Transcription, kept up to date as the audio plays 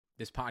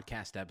This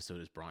podcast episode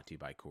is brought to you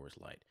by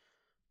Coors Light.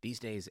 These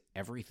days,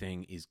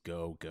 everything is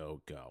go,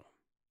 go, go.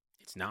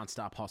 It's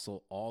nonstop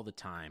hustle all the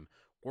time.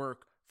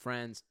 Work,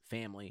 friends,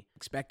 family,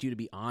 expect you to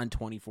be on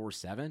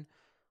 24/7.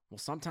 Well,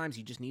 sometimes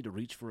you just need to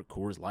reach for a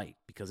Coors Light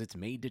because it's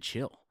made to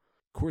chill.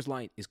 Coors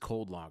Light is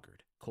cold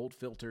lagered, cold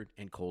filtered,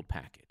 and cold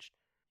packaged.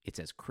 It's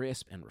as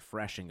crisp and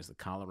refreshing as the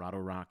Colorado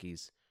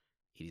Rockies.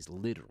 It is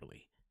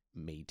literally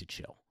made to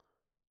chill.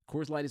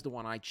 Coors Light is the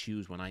one I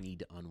choose when I need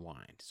to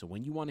unwind. So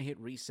when you want to hit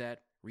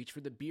reset, reach for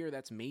the beer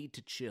that's made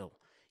to chill.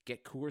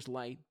 Get Coors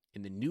Light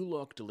in the new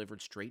look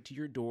delivered straight to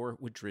your door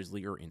with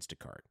Drizzly or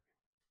Instacart.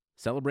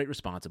 Celebrate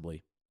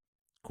responsibly.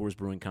 Coors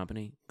Brewing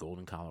Company,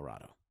 Golden,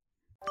 Colorado.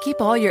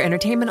 Keep all your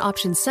entertainment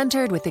options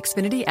centered with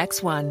Xfinity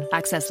X1.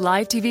 Access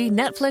live TV,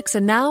 Netflix,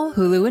 and now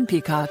Hulu and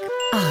Peacock.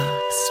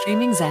 Ah,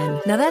 streaming zen.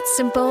 Now that's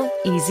simple,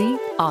 easy,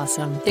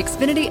 awesome.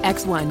 Xfinity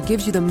X1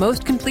 gives you the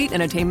most complete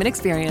entertainment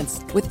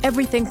experience with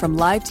everything from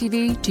live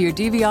TV to your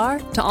DVR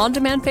to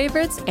on-demand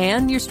favorites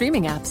and your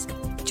streaming apps.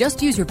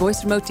 Just use your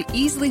voice remote to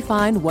easily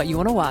find what you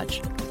want to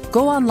watch.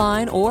 Go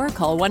online or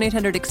call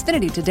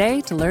 1-800-XFINITY today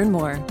to learn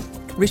more.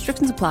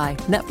 Restrictions apply.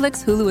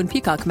 Netflix, Hulu, and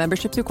Peacock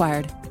memberships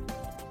required.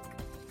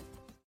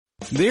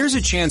 There's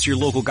a chance your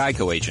local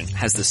Geico agent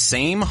has the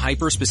same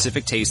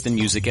hyper-specific taste in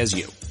music as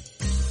you.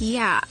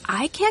 Yeah,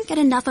 I can't get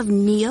enough of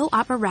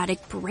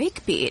neo-operatic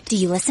breakbeat. Do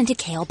you listen to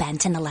Cale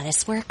Bent and the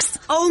Lettuce Works?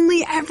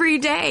 Only every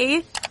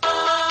day.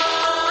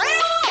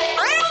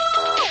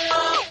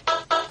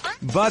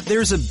 But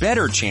there's a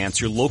better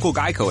chance your local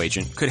Geico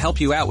agent could help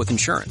you out with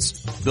insurance.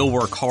 They'll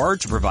work hard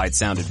to provide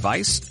sound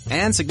advice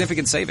and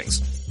significant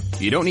savings.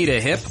 You don't need a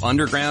hip,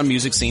 underground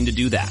music scene to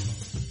do that.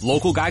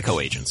 Local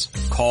Geico agents.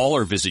 Call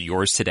or visit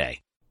yours today.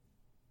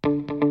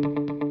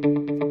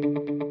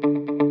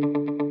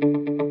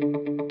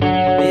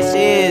 This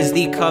is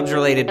the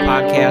Cubs-related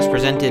podcast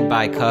presented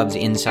by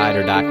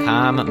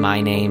CubsInsider.com.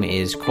 My name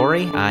is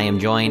Corey. I am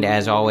joined,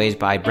 as always,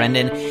 by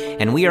Brendan,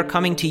 and we are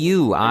coming to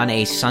you on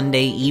a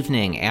Sunday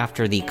evening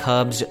after the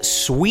Cubs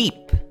sweep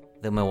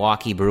the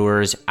Milwaukee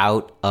Brewers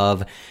out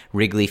of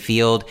Wrigley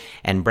Field.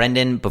 And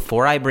Brendan,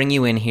 before I bring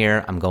you in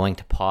here, I'm going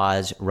to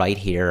pause right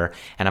here,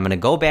 and I'm going to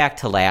go back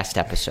to last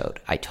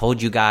episode. I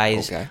told you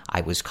guys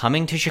I was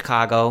coming to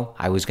Chicago.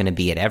 I was going to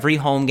be at every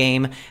home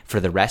game for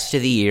the rest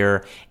of the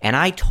year, and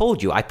I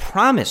told you, I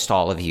promised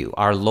all of you,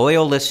 our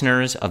loyal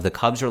listeners of the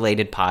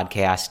Cubs-related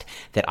podcast,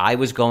 that I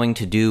was going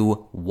to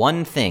do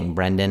one thing,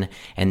 Brendan,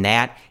 and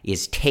that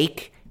is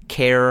take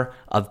care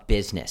of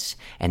business.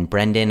 And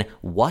Brendan,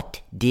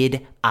 what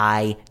did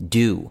I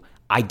do?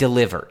 I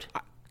delivered.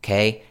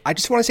 Okay. I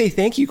just want to say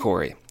thank you,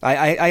 Corey.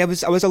 I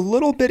was a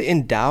little bit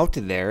in doubt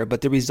there,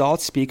 but the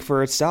results speak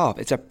for itself.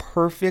 It's a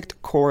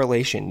perfect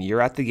correlation.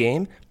 You're at the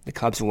game, the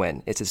Cubs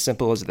win. It's as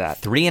simple as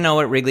that.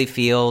 3-0 at Wrigley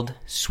Field,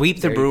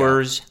 sweep the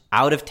Brewers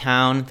out of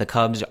town. The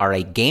Cubs are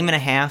a game and a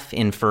half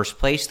in first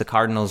place. The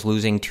Cardinals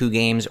losing 2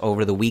 games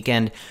over the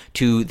weekend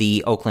to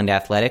the Oakland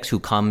Athletics, who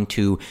come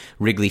to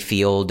Wrigley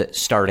Field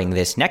starting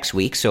this next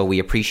week. So we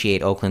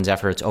appreciate Oakland's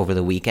efforts over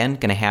the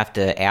weekend. Going to have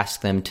to ask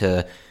them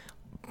to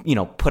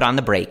put on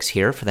the brakes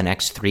here for the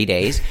next 3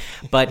 days.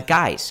 But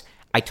guys,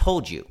 I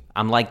told you,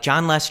 I'm like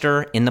John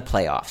Lester in the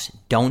playoffs.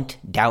 Don't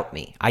doubt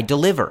me. I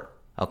deliver,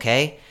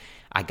 okay?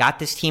 I got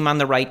this team on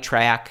the right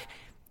track.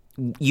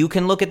 You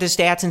can look at the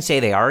stats and say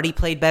they already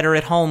played better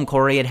at home,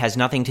 Corey. It has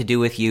nothing to do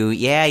with you.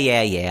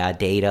 Yeah.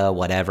 Data,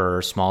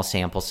 whatever, small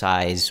sample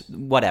size,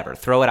 whatever.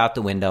 Throw it out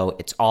the window.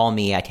 It's all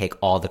me. I take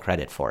all the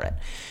credit for it.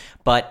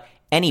 But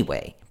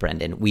anyway,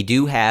 Brendan, we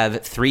do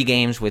have 3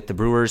 games with the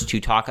Brewers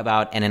to talk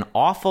about and an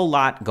awful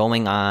lot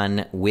going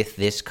on with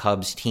this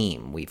Cubs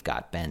team. We've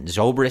got Ben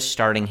Zobrist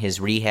starting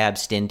his rehab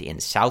stint in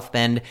South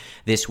Bend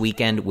this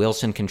weekend.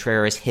 Wilson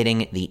Contreras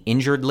hitting the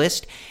injured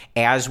list.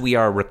 As we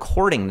are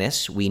recording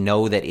this, we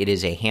know that it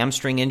is a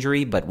hamstring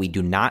injury, but we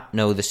do not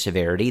know the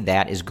severity.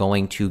 That is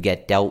going to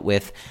get dealt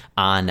with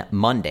on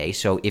Monday.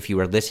 So if you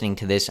are listening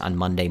to this on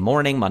Monday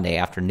morning, Monday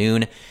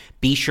afternoon,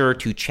 be sure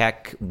to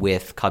check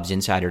with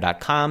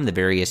CubsInsider.com, the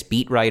various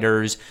beat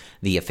writers,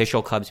 the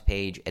official Cubs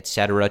page,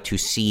 etc., to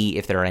see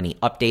if there are any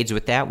updates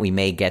with that. We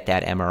may get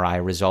that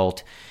MRI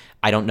result.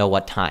 I don't know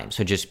what time,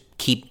 so just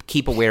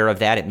keep aware of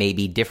that. It may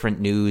be different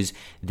news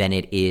than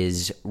it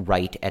is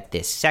right at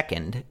this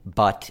second,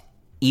 but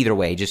either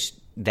way, just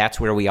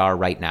that's where we are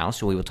right now,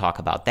 so we will talk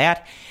about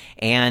that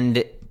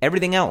and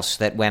everything else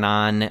that went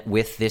on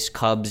with this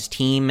Cubs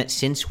team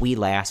since we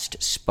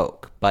last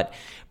spoke. But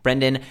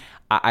Brendan,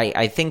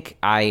 I think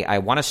I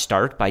want to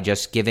start by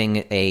just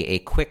giving a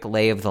quick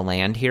lay of the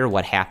land here,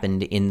 what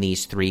happened in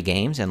these 3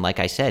 games. And like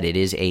I said, it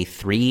is a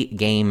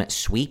 3-game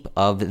sweep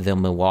of the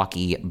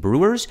Milwaukee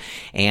Brewers,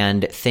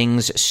 and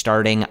things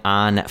starting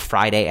on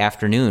Friday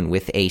afternoon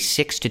with a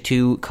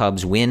 6-2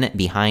 Cubs win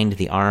behind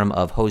the arm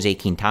of Jose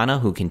Quintana,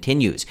 who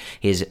continues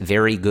his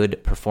very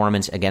good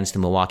performance against the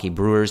Milwaukee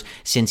Brewers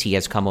since he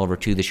has come over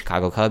to the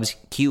Chicago Cubs.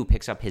 Q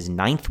picks up his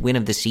 9th win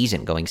of the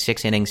season, going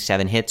 6 innings,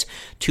 7 hits,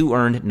 2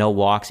 earned, no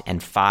walks, and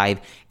and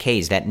 5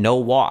 Ks. That no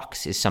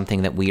walks is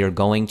something that we are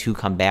going to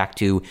come back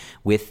to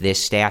with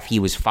this staff. He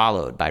was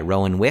followed by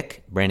Rowan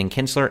Wick, Brandon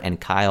Kinsler, and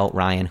Kyle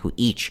Ryan, who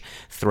each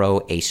throw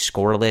a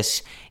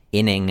scoreless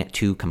inning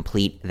to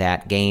complete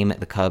that game.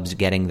 The Cubs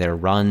getting their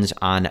runs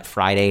on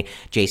Friday.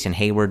 Jason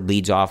Hayward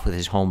leads off with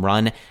his home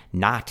run.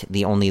 Not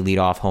the only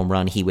leadoff home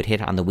run he would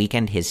hit on the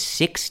weekend, his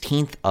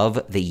 16th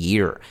of the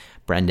year.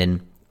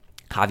 Brendan,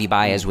 Javi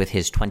Baez with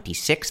his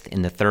 26th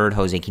in the third.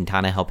 Jose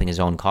Quintana helping his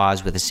own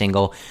cause with a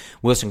single.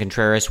 Wilson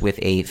Contreras with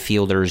a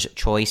fielder's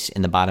choice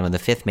in the bottom of the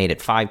fifth made it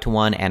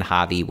 5-1, and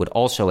Javi would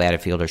also add a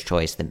fielder's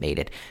choice that made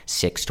it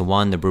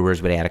 6-1. The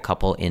Brewers would add a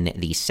couple in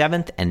the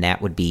seventh, and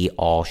that would be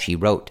all she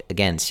wrote.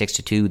 Again,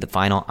 6-2, the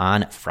final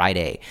on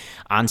Friday.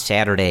 On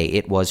Saturday,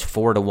 it was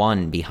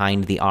 4-1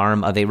 behind the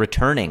arm of a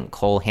returning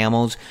Cole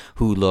Hamels,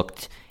 who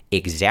looked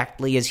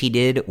exactly as he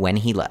did when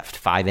he left.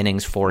 5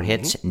 innings, 4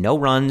 hits, no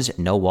runs,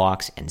 no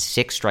walks, and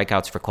 6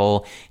 strikeouts for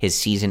Cole. His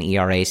season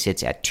ERA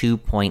sits at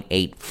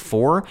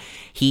 2.84.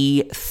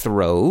 He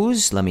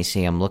throws, let me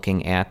see, I'm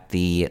looking at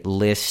the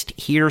list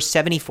here,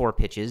 74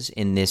 pitches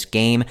in this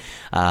game.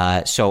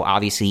 So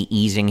obviously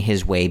easing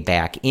his way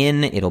back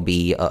in. It'll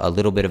be a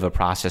little bit of a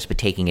process, but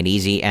taking it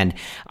easy. And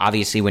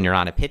obviously when you're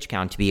on a pitch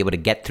count, to be able to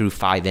get through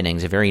 5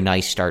 innings, a very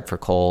nice start for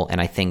Cole. And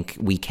I think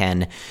we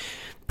can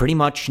pretty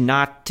much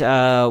not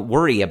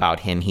worry about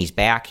him. He's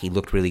back. He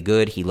looked really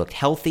good. He looked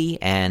healthy,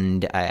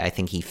 and I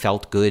think he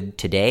felt good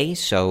today.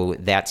 So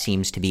that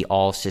seems to be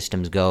all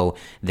systems go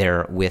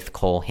there with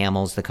Cole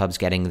Hamels. The Cubs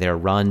getting their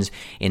runs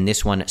in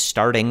this one,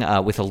 starting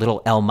with a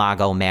little El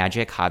Mago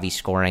magic. Javi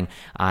scoring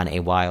on a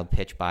wild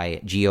pitch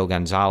by Gio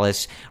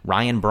Gonzalez.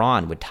 Ryan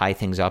Braun would tie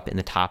things up in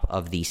the top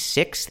of the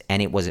 6th,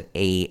 and it was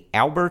a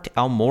Albert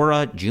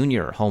Almora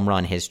Jr. home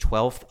run, his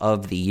 12th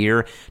of the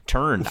year,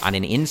 turned on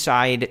an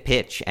inside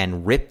pitch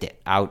and ripped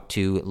it out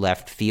to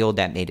left field.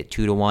 That made it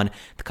 2-1.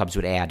 The Cubs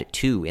would add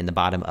 2 in the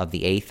bottom of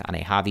the 8th on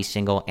a Javi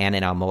single and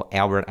an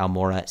Albert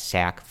Almora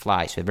sac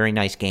fly. So a very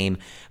nice game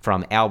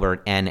from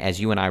Albert. And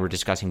as you and I were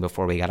discussing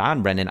before we got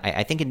on, Brendan,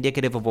 I think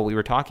indicative of what we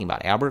were talking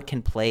about. Albert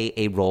can play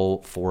a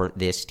role for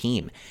this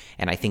team.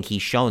 And I think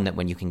he's shown that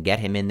when you can get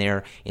him in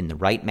there in the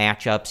right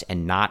matchups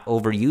and not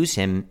overuse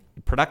him,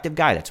 productive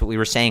guy. That's what we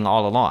were saying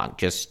all along,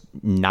 just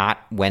not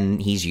when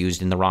he's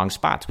used in the wrong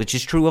spots, which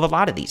is true of a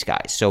lot of these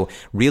guys. So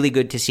really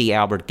good to see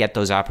Albert get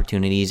those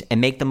opportunities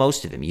and make the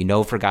most of them. You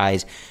know, for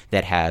guys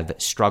that have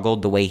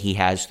struggled the way he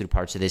has through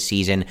parts of this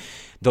season,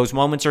 those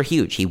moments are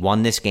huge. He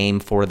won this game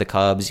for the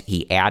Cubs.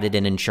 He added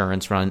an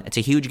insurance run. It's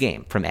a huge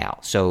game from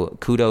Al. So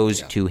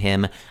kudos to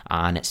him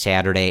on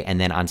Saturday. And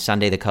then on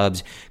Sunday, the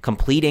Cubs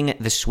completing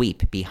the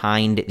sweep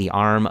behind the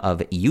arm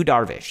of Yu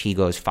Darvish. He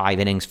goes 5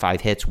 innings,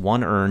 5 hits,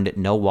 1 earned,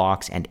 no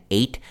walks, and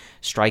 8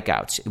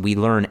 strikeouts. We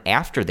learn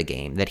after the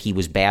game that he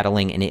was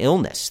battling an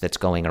illness that's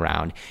going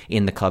around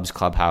in the Cubs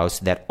clubhouse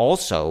that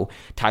also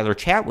Tyler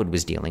Chatwood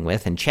was dealing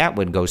with, and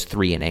Chatwood goes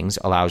 3 innings,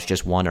 allows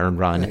just 1 earned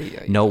run,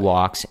 no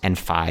walks, and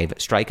 5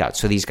 strikeouts.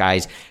 So these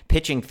guys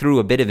pitching through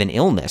a bit of an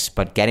illness,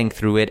 but getting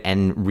through it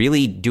and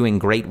really doing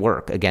great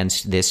work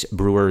against this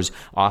Brewers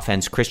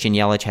offense. Christian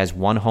Yelich has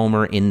 1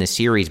 homer in the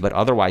series, but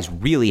otherwise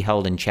really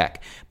held in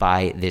check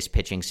by this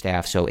pitching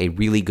staff. So a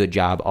really good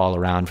job all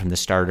around from the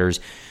starters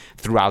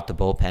throughout the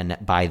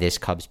bullpen by this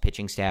Cubs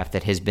pitching staff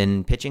that has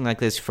been pitching like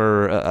this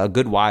for a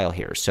good while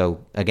here.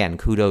 So again,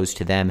 kudos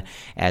to them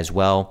as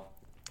well.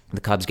 The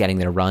Cubs getting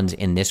their runs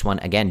in this one.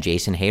 Again,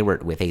 Jason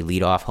Hayward with a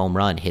leadoff home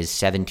run, his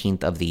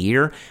 17th of the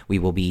year. We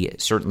will be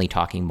certainly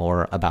talking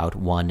more about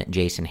one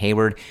Jason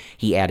Hayward.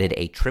 He added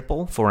a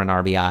triple for an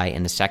RBI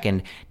in the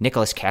second.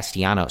 Nicholas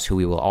Castellanos, who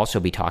we will also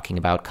be talking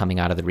about coming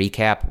out of the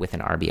recap, with an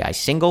RBI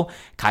single.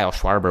 Kyle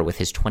Schwarber with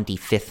his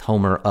 25th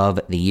homer of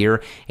the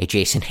year. A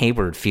Jason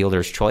Hayward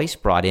fielder's choice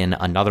brought in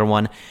another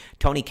one.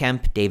 Tony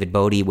Kemp, David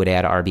Bodie would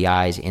add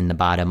RBIs in the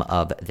bottom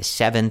of the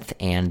 7th,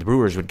 and the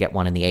Brewers would get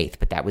one in the 8th,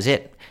 but that was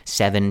it.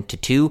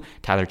 7-2.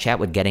 Tyler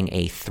Chatwood getting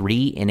a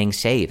 3-inning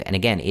save. And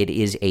again, it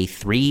is a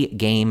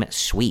 3-game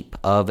sweep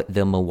of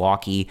the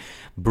Milwaukee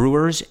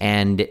Brewers.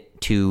 And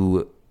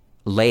to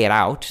lay it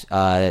out,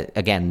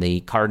 again,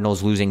 the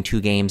Cardinals losing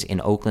 2 games in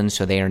Oakland,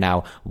 so they are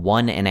now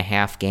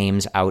 1.5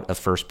 games out of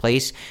first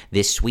place.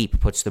 This sweep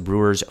puts the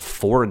Brewers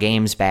 4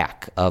 games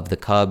back of the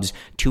Cubs,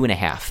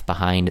 2.5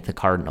 behind the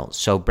Cardinals.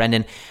 So,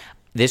 Brendan,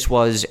 this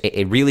was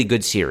a really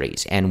good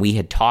series, and we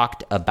had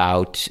talked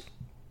about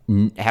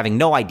having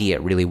no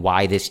idea really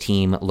why this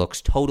team looks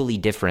totally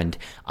different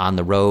on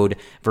the road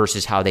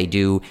versus how they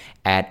do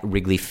at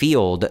Wrigley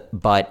Field.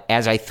 But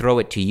as I throw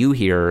it to you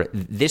here,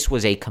 this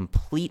was a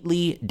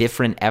completely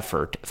different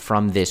effort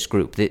from this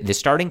group. The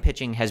starting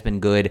pitching has been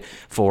good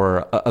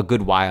for a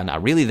good while now.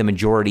 Really, the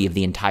majority of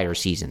the entire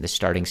season, the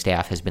starting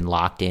staff has been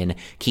locked in,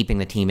 keeping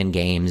the team in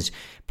games,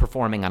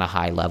 performing on a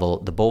high level.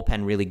 The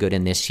bullpen really good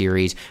in this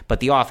series, but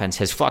the offense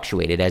has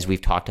fluctuated, as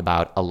we've talked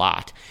about a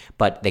lot.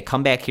 But they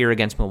come back here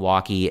against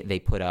Milwaukee. They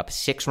put up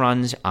 6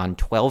 runs on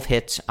 12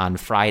 hits on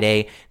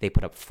Friday. They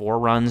put up 4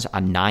 runs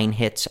on 9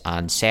 hits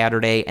on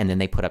Saturday, and then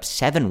they put up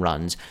 7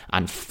 runs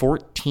on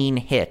 14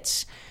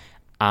 hits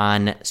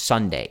on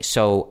Sunday.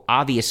 So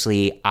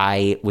obviously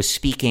I was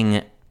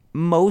speaking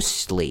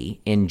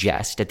mostly in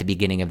jest at the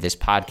beginning of this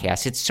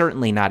podcast. It's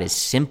certainly not as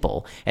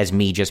simple as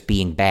me just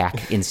being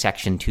back in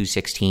section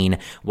 216,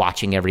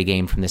 watching every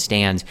game from the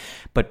stands.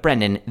 But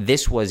Brendan,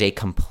 this was a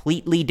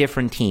completely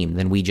different team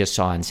than we just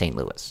saw in St.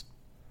 Louis.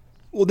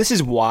 Well, this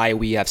is why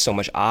we have so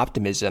much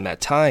optimism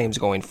at times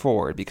going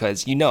forward,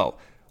 because,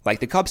 like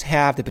the Cubs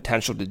have the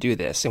potential to do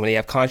this. And when they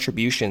have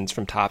contributions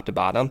from top to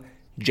bottom,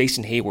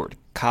 Jason Hayward,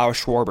 Kyle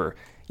Schwarber,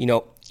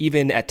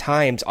 even at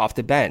times off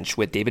the bench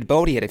with David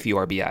Bodie had a few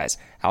RBIs.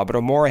 Albert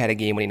Almora had a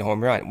game-winning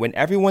home run. When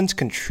everyone's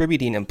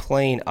contributing and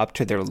playing up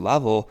to their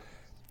level,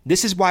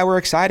 this is why we're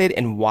excited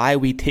and why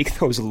we take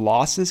those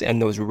losses and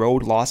those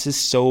road losses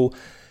so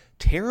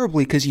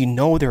terribly, because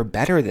they're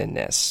better than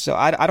this. So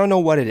I don't know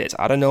what it is.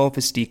 I don't know if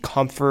it's the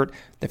comfort,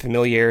 the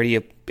familiarity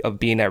of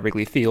being at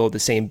Wrigley Field, the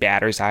same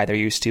batter's eye they're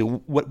used to,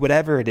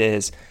 whatever it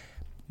is.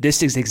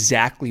 This is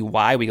exactly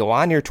why we go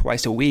on here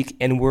twice a week,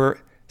 and we're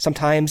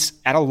sometimes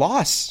at a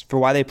loss for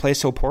why they play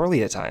so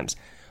poorly at times.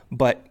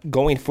 But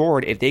going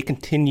forward, if they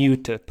continue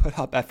to put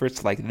up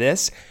efforts like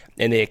this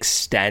and they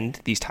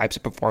extend these types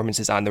of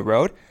performances on the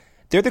road,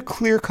 they're the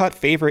clear-cut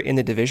favorite in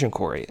the division,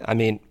 Corey. I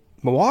mean,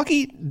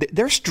 Milwaukee,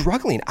 they're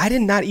struggling. I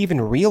did not even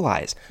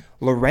realize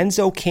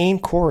Lorenzo Cain,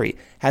 Corey,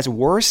 has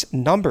worse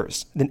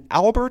numbers than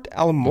Albert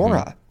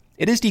Almora. Mm-hmm.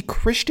 It is the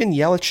Christian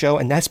Yelich show,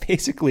 and that's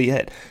basically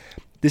it.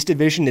 This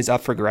division is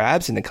up for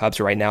grabs, and the Cubs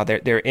right now,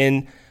 they're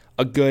in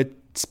a good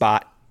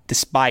spot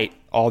despite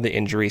all the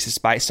injuries,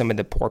 despite some of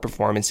the poor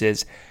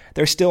performances.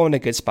 They're still in a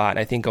good spot, and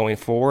I think going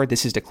forward,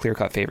 this is the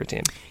clear-cut favorite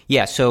team.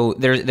 Yeah, so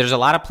there's a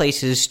lot of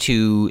places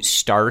to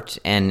start,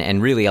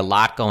 and really a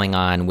lot going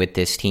on with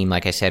this team,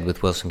 like I said,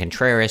 with Wilson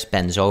Contreras,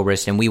 Ben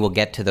Zobrist, and we will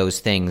get to those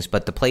things.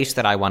 But the place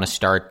that I want to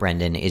start,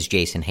 Brendan, is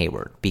Jason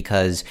Hayward,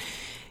 because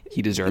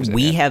he deserves it.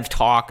 We have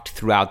talked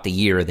throughout the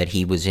year that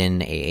he was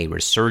in a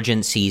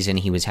resurgent season.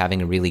 He was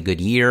having a really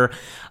good year,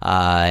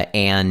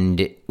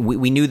 and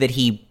we knew that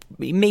he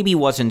maybe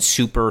wasn't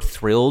super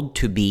thrilled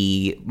to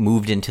be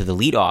moved into the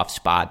leadoff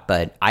spot,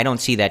 but I don't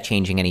see that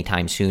changing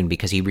anytime soon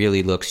because he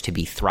really looks to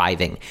be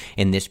thriving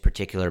in this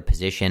particular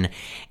position.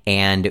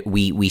 And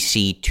we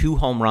see 2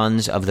 home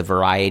runs of the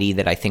variety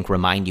that I think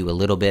remind you a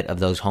little bit of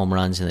those home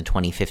runs in the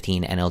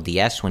 2015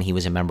 NLDS when he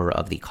was a member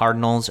of the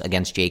Cardinals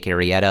against Jake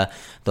Arrieta.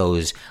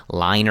 Those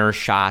liner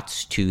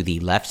shots to the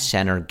left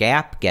center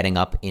gap, getting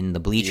up in the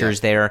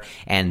bleachers there.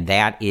 And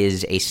that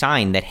is a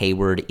sign that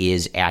Hayward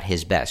is at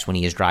his best when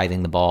he is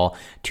driving the ball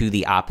to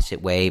the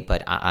opposite way.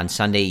 But on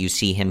Sunday, you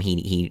see him,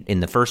 he in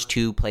the first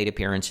 2 plate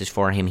appearances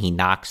for him, he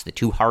knocks the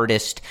 2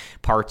 hardest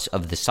parts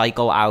of the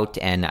cycle out,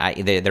 and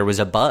there was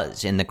a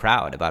buzz in the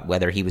crowd about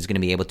whether he was going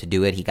to be able to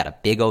do it. He got a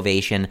big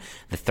ovation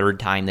the 3rd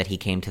time that he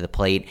came to the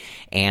plate,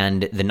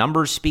 and the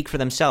numbers speak for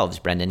themselves,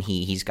 Brendan.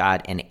 He's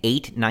got an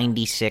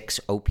 896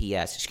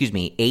 OPS,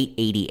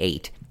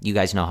 888. You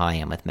guys know how I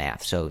am with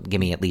math, so give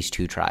me at least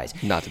 2 tries.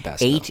 Not the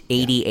best.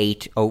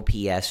 888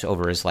 OPS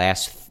over his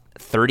last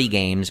 30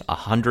 games,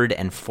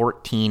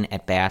 114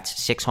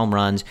 at-bats, 6 home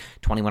runs,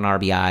 21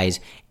 RBIs,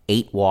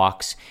 8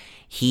 walks.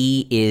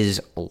 He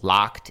is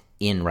locked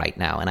in right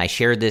now. And I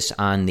shared this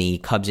on the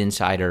Cubs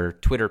Insider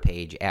Twitter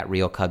page at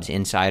Real Cubs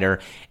Insider.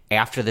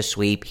 After the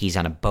sweep, he's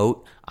on a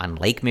boat on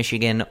Lake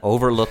Michigan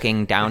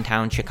overlooking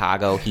downtown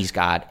Chicago. He's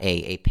got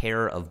a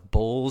pair of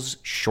Bulls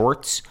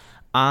shorts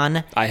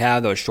on. I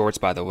have those shorts,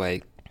 by the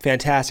way.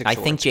 Fantastic shorts.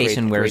 I think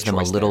Jason wears them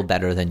a little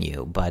better than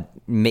you, but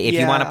if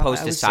you want to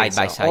post a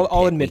side-by-side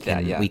I'll admit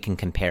that, we can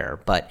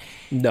compare. But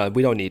no,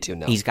 we don't need to,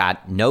 no. He's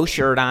got no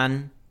shirt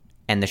on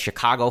and the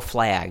Chicago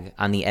flag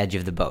on the edge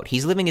of the boat.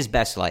 He's living his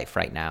best life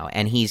right now,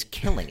 and he's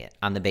killing it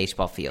on the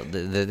baseball field.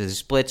 The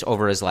splits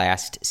over his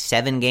last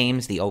 7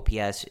 games, the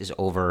OPS is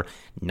over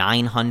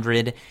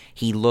 900.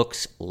 He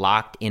looks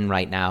locked in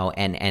right now,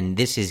 and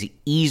this is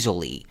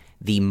easily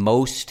the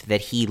most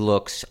that he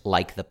looks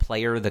like the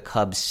player the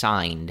Cubs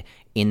signed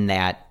in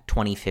that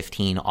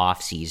 2015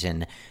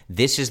 offseason.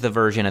 This is the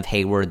version of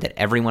Hayward that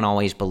everyone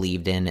always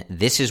believed in.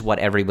 This is what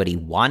everybody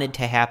wanted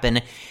to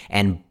happen.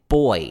 And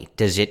boy,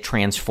 does it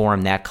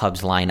transform that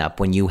Cubs lineup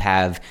when you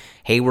have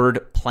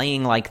Hayward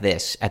playing like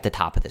this at the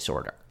top of this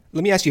order.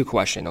 Let me ask you a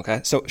question,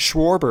 okay? So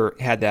Schwarber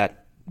had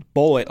that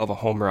bullet of a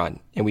home run.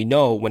 And we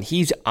know when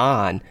he's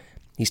on,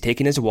 he's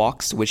taking his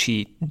walks, which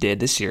he did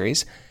this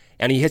series,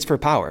 and he hits for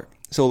power.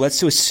 So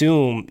let's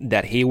assume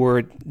that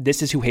Hayward,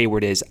 this is who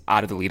Hayward is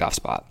out of the leadoff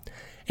spot.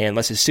 And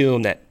let's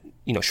assume that,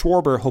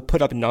 Schwarber, he'll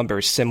put up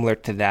numbers similar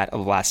to that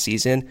of last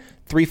season,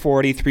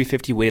 340,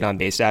 350 weighted on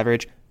base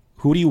average.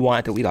 Who do you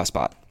want at the leadoff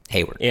spot?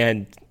 Hayward.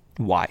 And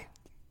why?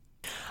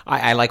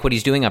 I like what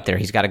he's doing up there.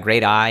 He's got a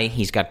great eye.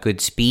 He's got good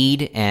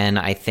speed. And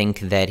I think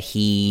that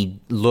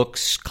he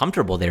looks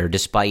comfortable there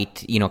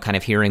despite, kind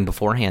of hearing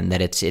beforehand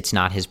that it's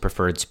not his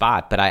preferred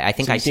spot. But I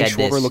think so I said Schwarber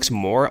this. Schwarber looks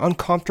more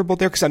uncomfortable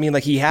there?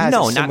 Because, he has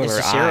no, a similar not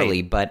necessarily.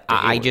 eye But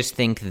I just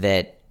think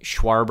that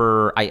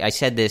Schwarber, I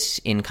said this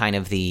in kind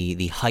of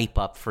the hype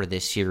up for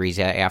this series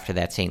after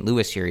that St.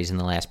 Louis series in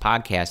the last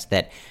podcast,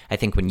 that I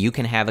think when you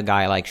can have a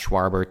guy like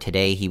Schwarber,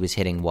 today he was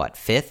hitting,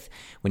 fifth?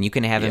 When you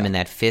can have him in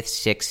that 5th,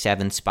 6th,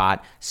 7th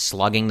spot,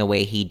 slugging the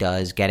way he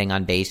does, getting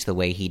on base the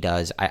way he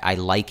does, I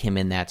like him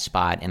in that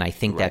spot, and I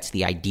think that's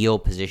the ideal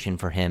position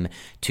for him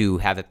to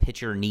have a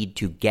pitcher need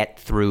to get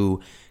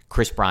through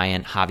Chris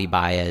Bryant, Javi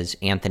Baez,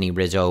 Anthony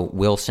Rizzo,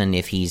 Wilson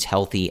if he's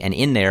healthy and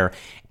in there,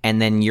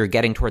 and then you're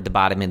getting toward the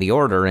bottom of the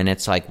order, and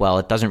it's like, well,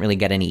 it doesn't really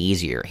get any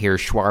easier. Here's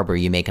Schwarber,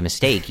 you make a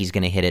mistake, he's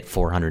going to hit it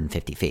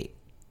 450 feet.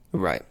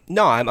 Right.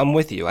 No, I'm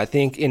with you. I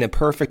think in a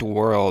perfect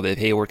world, if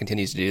Hayward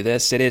continues to do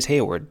this, it is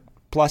Hayward.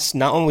 Plus,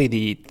 not only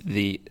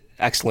the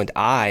excellent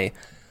eye,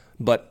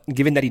 but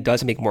given that he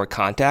does make more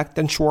contact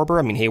than Schwarber,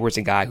 I mean, Hayward's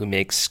a guy who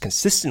makes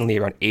consistently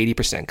around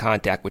 80%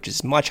 contact, which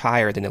is much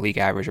higher than the league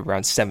average of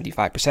around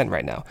 75%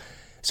 right now.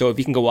 So if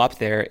he can go up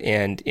there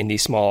and in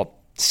these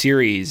small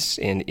series,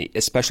 and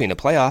especially in the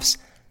playoffs,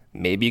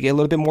 maybe you get a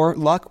little bit more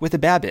luck with the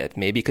BABIP.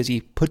 Maybe because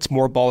he puts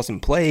more balls in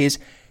plays,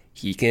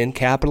 he can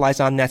capitalize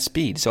on that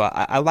speed. So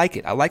I like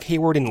it. I like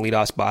Hayward in the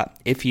leadoff spot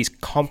if he's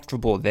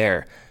comfortable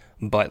there.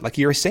 But like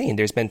you were saying,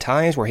 there's been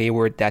times where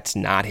Hayward, that's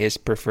not his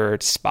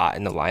preferred spot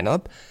in the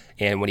lineup.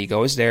 And when he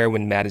goes there,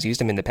 when Matt has used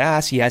him in the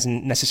past, he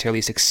hasn't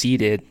necessarily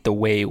succeeded the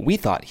way we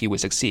thought he would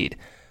succeed.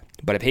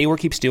 But if Hayward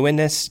keeps doing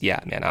this, yeah,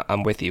 man,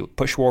 I'm with you.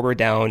 Push Schwarber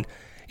down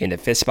in the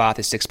 5th spot,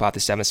 the 6th spot, the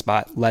 7th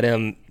spot. Let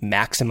him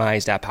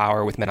maximize that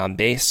power with men on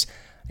base.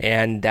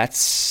 And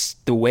that's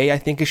the way I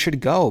think it should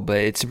go. But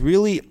it's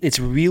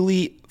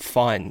really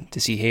fun to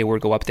see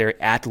Hayward go up there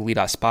at the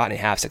leadoff spot and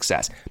have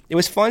success. It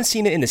was fun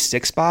seeing it in the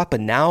 6th spot, but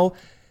now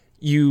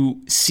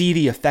you see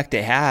the effect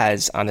it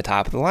has on the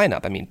top of the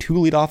lineup. I mean, 2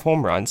 leadoff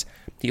home runs.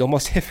 He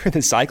almost hit for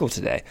the cycle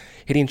today,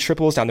 hitting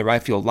triples down the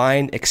right field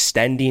line,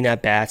 extending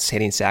at bats,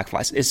 hitting sac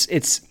flies.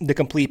 It's the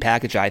complete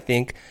package, I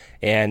think,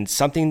 and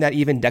something that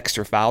even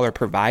Dexter Fowler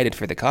provided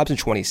for the Cubs in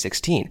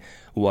 2016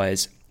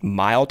 was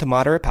mild to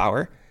moderate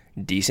power,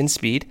 decent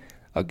speed,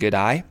 a good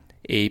eye,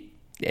 a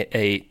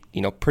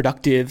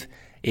productive,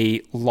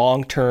 a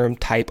long-term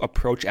type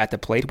approach at the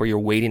plate where you're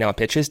waiting out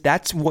pitches.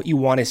 That's what you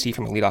want to see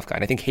from a leadoff guy.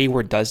 And I think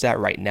Hayward does that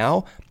right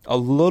now a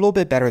little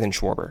bit better than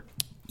Schwarber.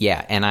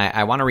 Yeah, and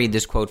I want to read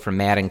this quote from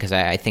Madden because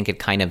I think it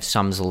kind of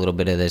sums a little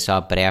bit of this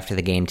up. But after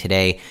the game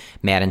today,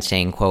 Madden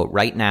saying, quote,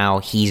 right now,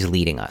 he's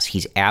leading us.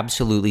 He's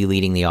absolutely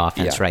leading the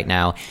offense right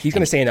now. He's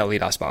going to stay in that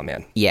leadoff spot,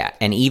 man. Yeah,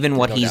 and even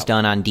what he's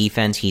done on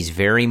defense, he's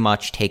very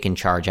much taken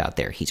charge out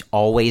there. He's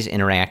always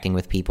interacting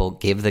with people.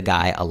 Give the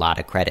guy a lot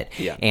of credit.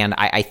 Yeah. And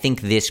I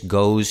think this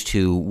goes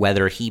to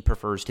whether he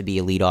prefers to be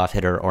a leadoff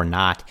hitter or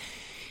not.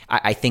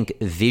 I think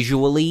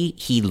visually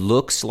he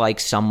looks like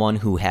someone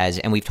who has,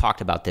 and we've talked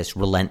about this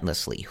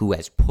relentlessly, who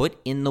has put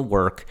in the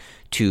work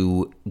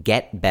to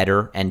get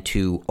better and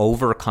to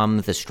overcome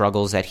the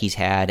struggles that he's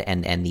had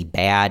and the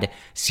bad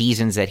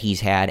seasons that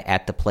he's had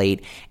at the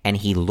plate. And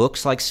he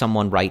looks like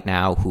someone right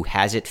now who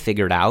has it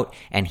figured out,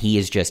 and he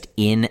is just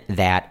in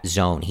that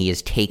zone. He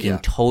is taking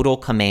total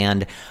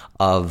command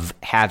of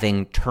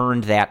having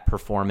turned that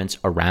performance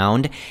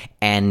around,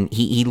 and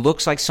he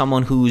looks like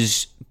someone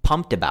who's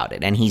pumped about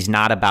it, and he's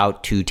not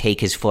about to take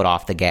his foot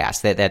off the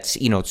gas. That's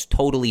it's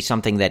totally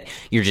something that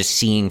you're just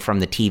seeing from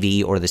the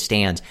TV or the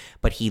stands,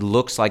 but he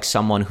looks like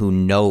someone who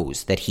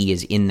knows that he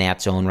is in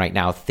that zone right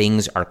now.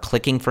 Things are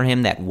clicking for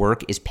him, that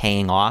work is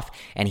paying off,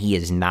 and he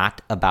is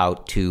not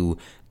about to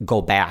go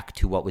back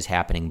to what was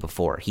happening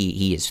before.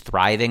 He is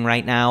thriving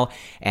right now,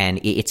 and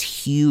it's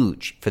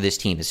huge for this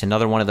team. It's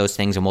another one of those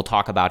things, and we'll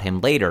talk about him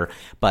later,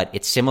 but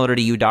it's similar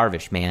to Yu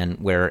Darvish, man,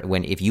 where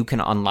if you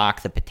can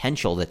unlock the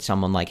potential that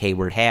someone like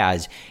Hayward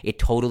has, it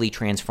totally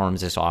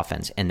transforms this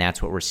offense, and that's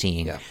what we're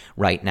seeing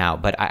right now.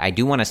 But I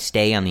do want to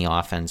stay on the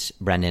offense,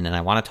 Brendan, and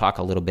I want to talk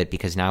a little bit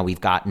because now we've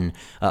gotten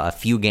a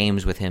few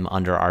games with him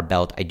under our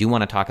belt. I do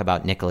want to talk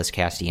about Nicholas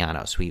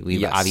Castellanos.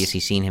 We've obviously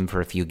seen him for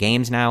a few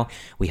games now.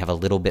 We have a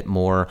little bit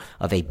more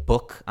of a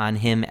book on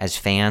him as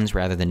fans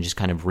rather than just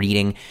kind of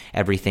reading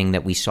everything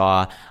that we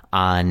saw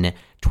on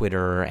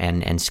Twitter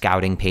and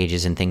scouting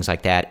pages and things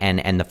like that.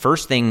 And the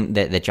first thing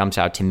that jumps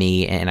out to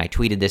me, and I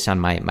tweeted this on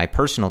my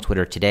personal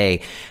Twitter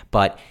today,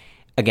 but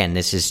again,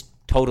 this is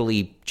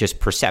totally just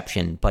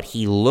perception, but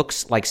he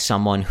looks like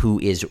someone who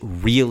is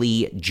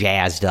really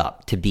jazzed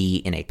up to be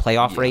in a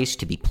playoff race,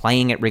 to be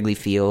playing at Wrigley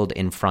Field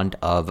in front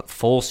of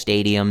full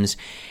stadiums.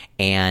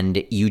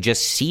 And you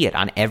just see it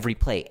on every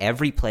play.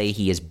 Every play,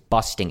 he is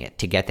busting it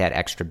to get that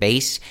extra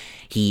base.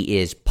 He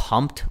is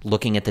pumped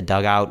looking at the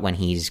dugout when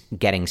he's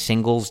getting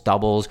singles,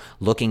 doubles,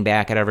 looking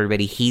back at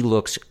everybody. He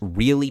looks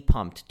really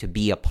pumped to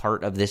be a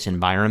part of this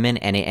environment,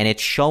 and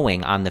it's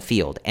showing on the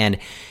field. And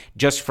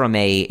just from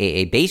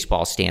a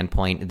baseball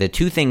standpoint, the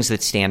two things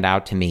that stand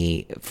out to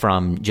me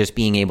from just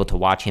being able to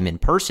watch him in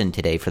person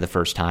today for the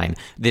first time,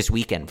 this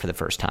weekend for the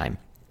first time,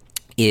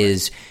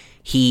 is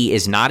he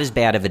is not as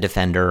bad of a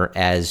defender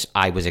as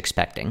I was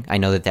expecting. I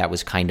know that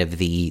was kind of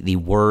the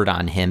word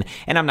on him.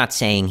 And I'm not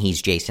saying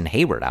he's Jason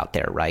Hayward out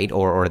there, right?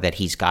 Or that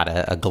he's got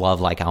a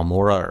glove like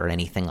Almora or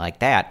anything like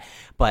that.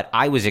 but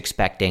I was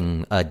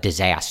expecting a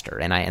disaster,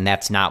 and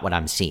that's not what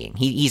I'm seeing.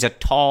 He's a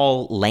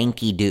tall,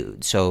 lanky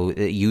dude, so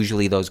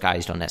usually those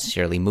guys don't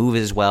necessarily move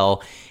as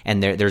well,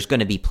 and there's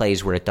going to be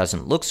plays where it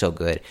doesn't look so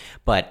good,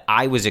 but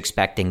I was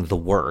expecting the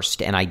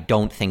worst, and I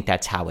don't think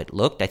that's how it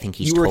looked. I think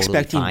he's totally fine. You were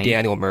expecting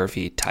Daniel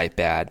Murphy type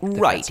bad.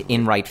 Right,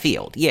 in right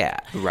field, yeah.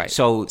 Right.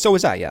 So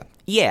was I, yeah.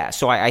 Yeah,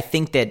 so I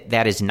think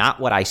that is not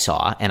what I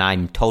saw, and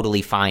I'm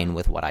totally fine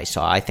with what I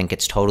saw. I think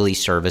it's totally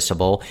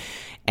serviceable,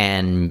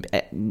 and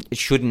it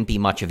shouldn't be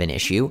much of an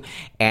issue.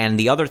 And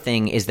the other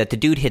thing is that the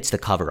dude hits the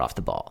cover off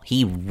the ball.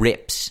 He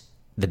rips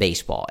the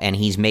baseball, and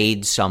he's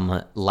made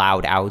some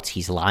loud outs.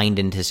 He's lined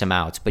into some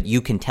outs, but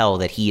you can tell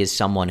that he is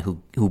someone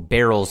who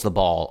barrels the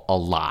ball a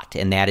lot,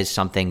 and that is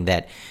something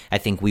that I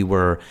think we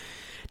were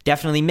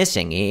definitely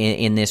missing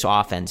in this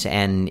offense.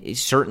 And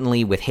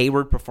certainly with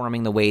Hayward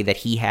performing the way that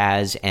he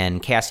has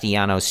and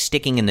Castellanos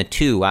sticking in the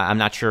 2, I'm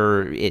not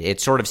sure.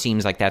 It sort of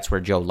seems like that's where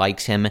Joe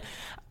likes him.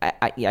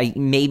 I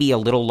maybe a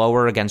little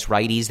lower against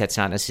righties. That's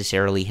not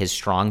necessarily his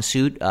strong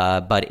suit,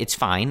 but it's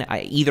fine.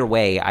 Either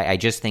way, I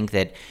just think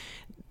that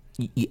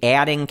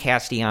adding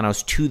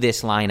Castellanos to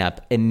this lineup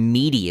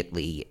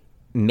immediately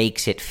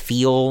makes it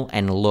feel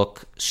and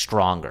look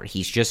stronger.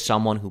 He's just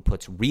someone who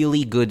puts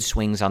really good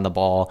swings on the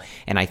ball,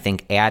 and I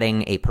think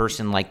adding a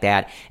person like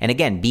that, and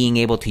again, being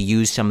able to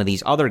use some of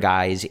these other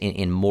guys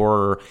in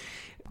more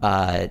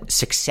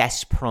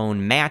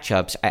success-prone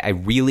matchups, I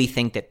really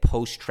think that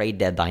post-trade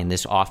deadline,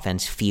 this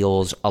offense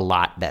feels a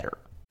lot better.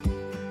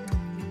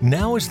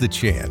 Now is the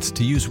chance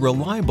to use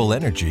reliable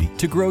energy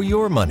to grow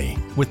your money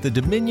with the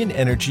Dominion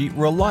Energy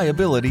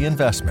Reliability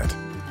Investment.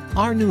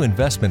 Our new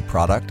investment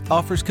product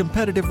offers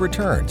competitive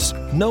returns,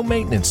 no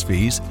maintenance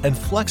fees, and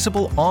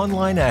flexible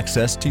online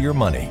access to your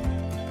money.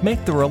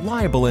 Make the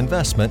reliable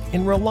investment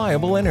in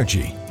reliable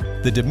energy.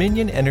 The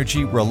Dominion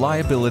Energy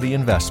Reliability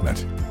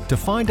Investment. To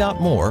find out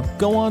more,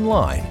 go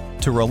online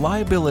to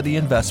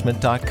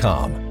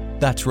reliabilityinvestment.com.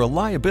 That's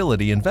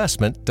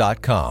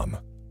reliabilityinvestment.com.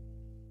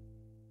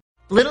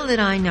 Little did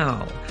I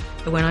know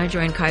that when I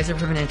joined Kaiser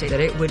Permanente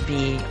that it would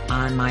be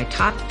on my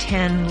top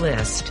 10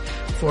 list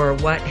for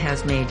what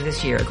has made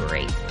this year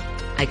great.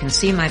 I can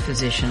see my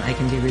physician, I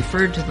can be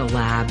referred to the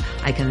lab,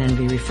 I can then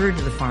be referred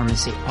to the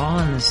pharmacy, all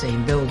in the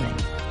same building.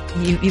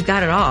 You've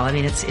got it all. I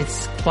mean,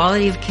 it's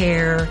quality of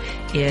care,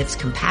 it's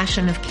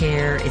compassion of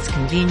care, it's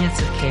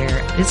convenience of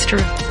care. It's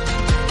terrific.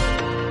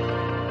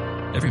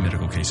 Every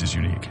medical case is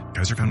unique.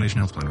 Kaiser Foundation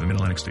Health Plan of the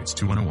Mid-Atlantic States,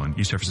 2101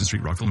 East Jefferson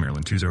Street, Rockville,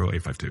 Maryland,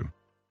 20852.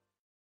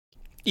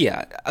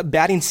 Yeah,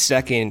 batting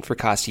second for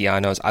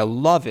Castellanos, I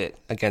love it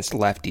against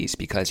lefties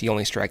because he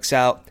only strikes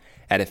out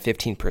at a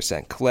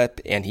 15% clip,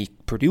 and he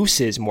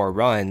produces more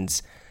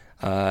runs.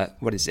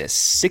 What is this?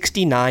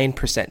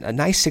 69%, a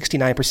nice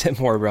 69%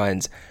 more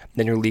runs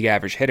than your league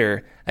average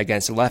hitter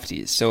against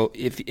lefties. So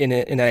if in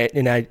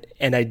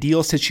an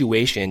ideal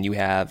situation, you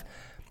have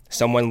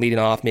someone leading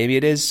off, maybe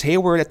it is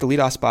Hayward at the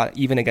leadoff spot,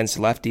 even against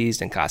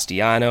lefties, and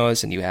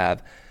Castellanos, and you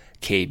have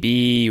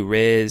KB,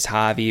 Riz,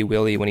 Javi,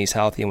 Willie when he's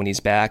healthy and when he's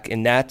back,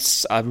 and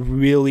that's a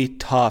really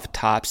tough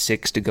top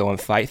 6 to go and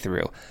fight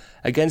through.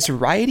 Against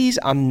righties,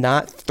 I'm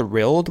not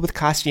thrilled with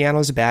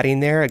Castellanos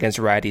batting there. Against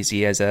righties,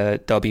 he has a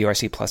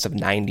WRC plus of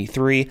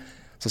 93,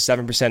 so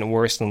 7%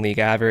 worse than league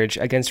average.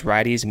 Against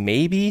righties,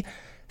 maybe.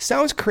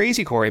 Sounds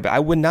crazy, Corey, but I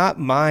would not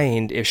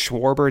mind if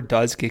Schwarber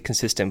does get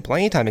consistent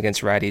playing time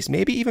against righties.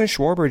 Maybe even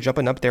Schwarber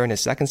jumping up there in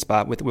his second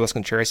spot with Willis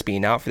Contreras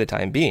being out for the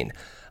time being.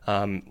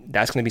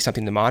 That's going to be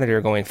something to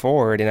monitor going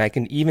forward, and I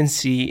can even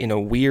see, in a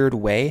weird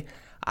way,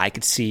 I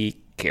could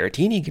see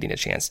Caratini getting a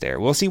chance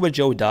there. We'll see what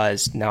Joe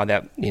does now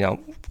that,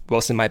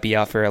 Wilson might be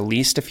out for at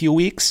least a few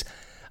weeks.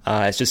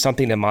 It's just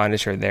something to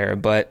monitor there.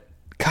 But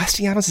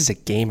Castellanos is a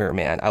gamer,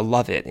 man. I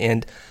love it.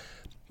 And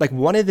like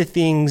one of the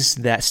things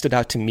that stood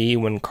out to me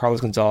when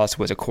Carlos Gonzalez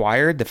was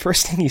acquired, the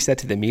first thing he said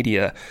to the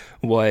media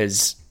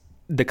was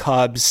the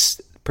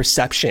Cubs'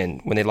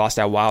 perception when they lost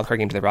that wild card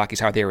game to the Rockies,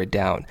 how they were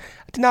down.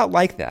 I did not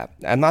like that.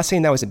 I'm not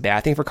saying that was a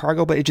bad thing for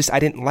Cargo, but I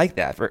didn't like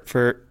that.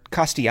 For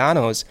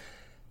Castellanos,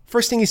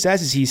 first thing he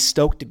says is he's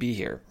stoked to be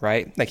here,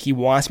 right? Like he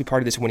wants to be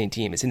part of this winning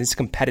team. It's in his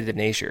competitive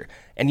nature.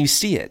 And you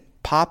see it.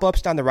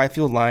 Pop-ups down the right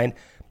field line.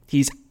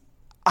 He's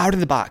out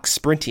of the box,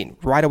 sprinting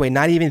right away,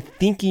 not even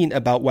thinking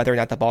about whether or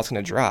not the ball's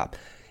going to drop.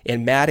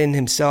 And Madden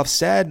himself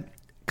said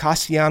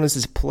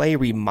Castellanos' play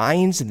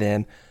reminds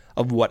them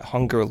of what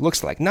hunger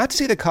looks like. Not to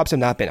say the Cubs have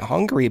not been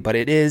hungry, but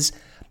it is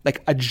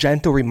like a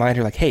gentle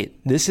reminder, like, hey,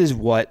 this is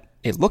what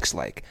it looks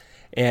like.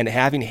 And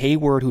having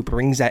Hayward, who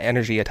brings that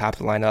energy atop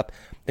the lineup,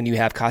 then you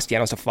have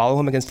Castellanos to follow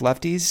him against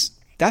lefties.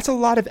 That's a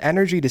lot of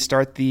energy to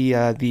start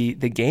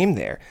the game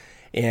there.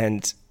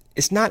 And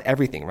it's not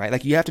everything, right?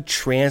 Like you have to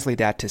translate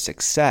that to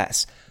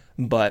success.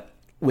 But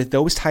with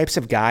those types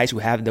of guys who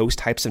have those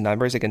types of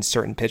numbers against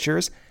certain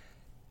pitchers,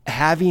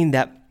 having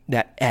that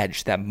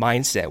edge, that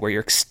mindset where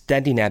you're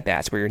extending at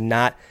bats, where you're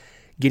not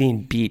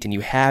getting beat, and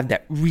you have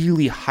that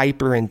really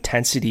hyper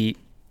intensity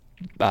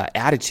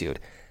attitude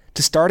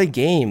to start a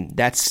game,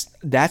 that's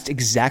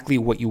exactly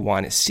what you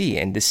want to see.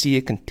 And to see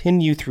it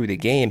continue through the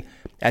game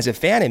as a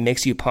fan, it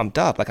makes you pumped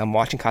up. Like, I'm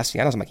watching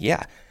Castellanos, I'm like,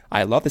 yeah,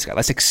 I love this guy.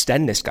 Let's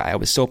extend this guy. I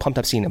was so pumped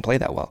up seeing him play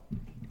that well.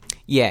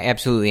 Yeah,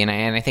 absolutely. And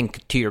I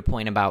think to your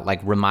point about like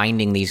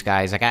reminding these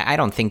guys, like I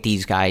don't think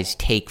these guys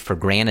take for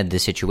granted the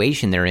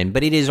situation they're in,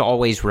 but it is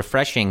always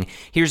refreshing.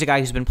 Here's a guy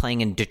who's been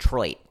playing in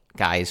Detroit,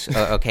 guys.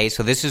 Okay,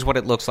 so this is what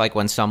it looks like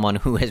when someone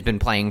who has been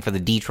playing for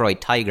the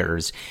Detroit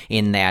Tigers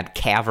in that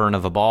cavern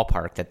of a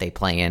ballpark that they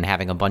play in,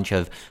 having a bunch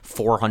of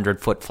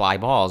 400-foot fly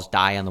balls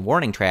die on the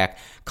warning track,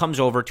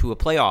 comes over to a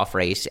playoff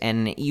race,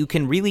 and you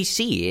can really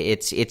see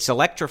it's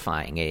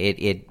electrifying.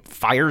 It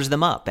fires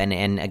them up,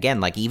 and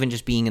again, like even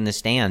just being in the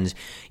stands,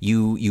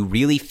 you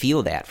really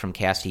feel that from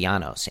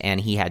Castellanos. And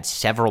he had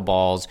several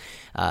balls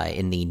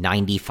in the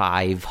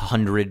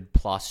 95-100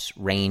 plus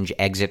range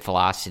exit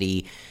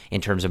velocity in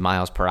terms of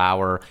miles per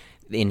hour.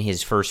 In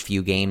his first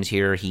few games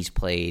here, he's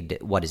played,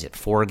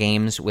 4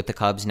 games with the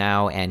Cubs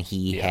now, and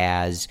he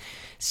has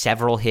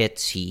several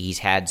hits. He's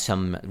had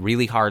some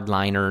really hard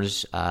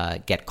liners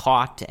get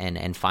caught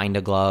and find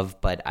a glove,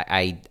 but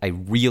I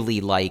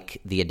really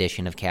like the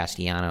addition of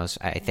Castellanos.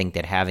 I think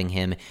that having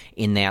him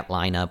in that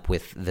lineup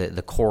with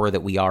the core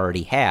that we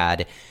already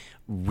had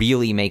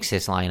really makes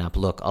this lineup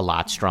look a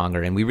lot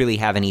stronger, and we really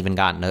haven't even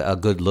gotten a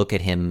good look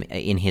at him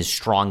in his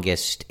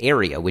strongest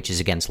area, which is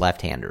against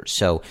left-handers.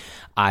 So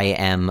I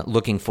am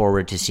looking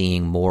forward to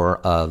seeing more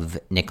of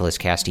Nicholas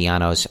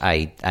Castellanos.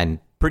 I'm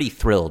pretty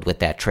thrilled with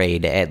that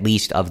trade, at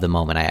least of the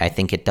moment. I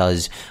think it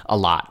does a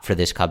lot for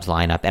this Cubs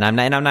lineup, and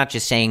I'm not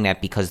just saying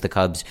that because the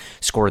Cubs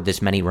scored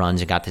this many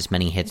runs and got this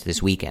many hits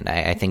this weekend.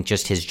 I think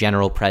just his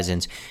general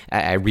presence,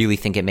 I really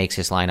think it makes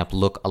this lineup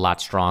look a lot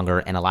stronger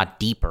and a lot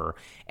deeper.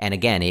 And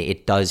again,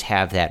 it does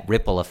have that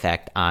ripple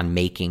effect on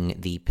making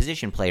the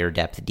position player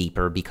depth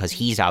deeper because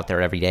he's out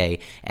there every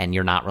day and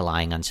you're not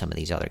relying on some of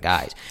these other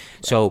guys.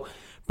 Right. So,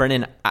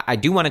 Brendan, I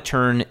do want to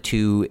turn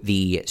to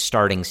the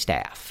starting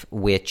staff,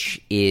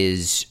 which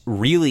is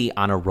really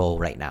on a roll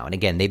right now. And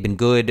again, they've been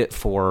good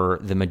for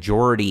the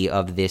majority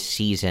of this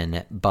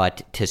season,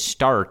 but to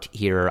start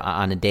here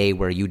on a day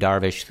where Yu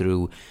Darvish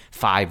threw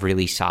 5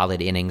 really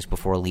solid innings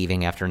before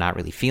leaving after not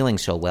really feeling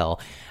so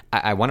well,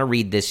 I want to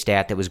read this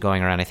stat that was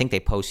going around. I think they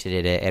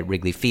posted it at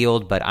Wrigley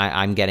Field, but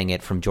I'm getting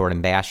it from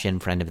Jordan Bastian,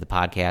 friend of the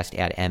podcast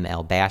at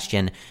ML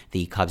Bastian,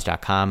 the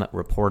Cubs.com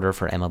reporter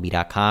for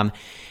MLB.com.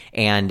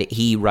 And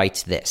he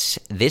writes this: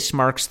 "This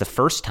marks the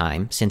first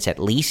time since at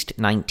least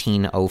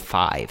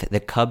 1905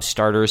 that Cubs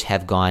starters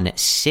have gone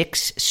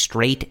 6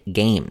 straight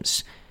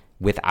games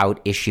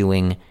without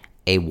issuing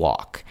a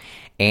walk."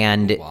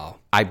 And wow.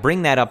 I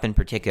bring that up in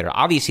particular.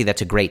 Obviously,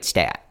 that's a great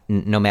stat,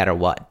 no matter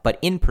what. But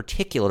in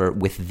particular,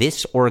 with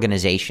this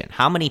organization,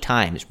 how many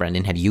times,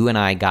 Brendan, have you and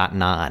I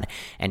gotten on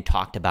and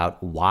talked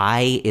about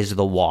why is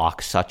the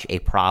walk such a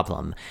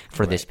problem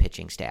for this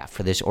pitching staff,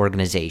 for this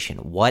organization?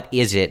 What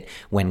is it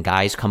when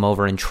guys come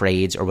over in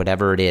trades or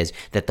whatever it is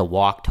that the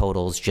walk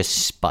totals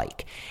just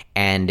spike?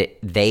 And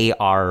they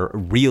are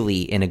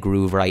really in a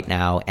groove right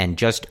now, and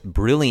just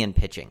brilliant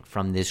pitching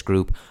from this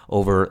group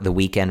over the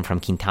weekend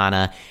from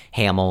Quintana,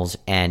 Hamels,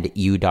 and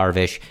Yu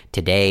Darvish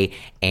today.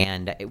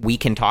 And we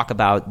can talk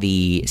about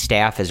the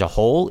staff as a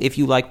whole if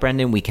you like,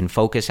 Brendan. We can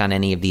focus on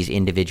any of these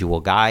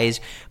individual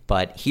guys,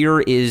 but here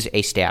is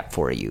a stat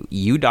for you.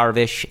 Yu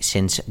Darvish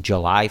since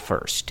July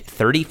 1st,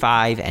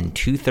 35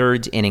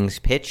 2/3 innings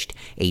pitched,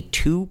 a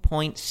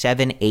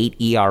 2.78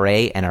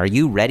 ERA. And are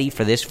you ready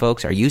for this,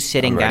 folks? Are you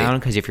sitting down?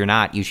 Because if you're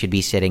not, you should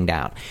be sitting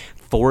down.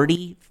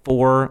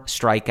 44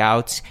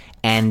 strikeouts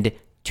and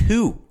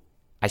 2,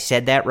 I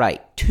said that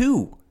right,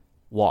 2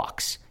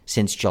 walks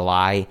since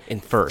July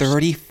 1st.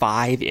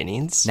 35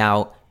 innings?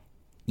 Now,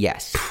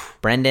 yes,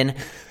 Brendan,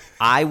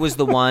 I was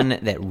the one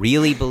that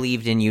really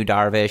believed in Yu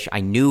Darvish.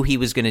 I knew he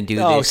was going to do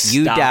this.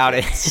 You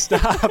doubted.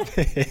 Stop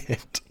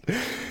it.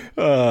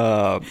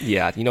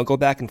 Yeah, go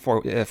back and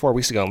 4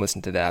 weeks ago and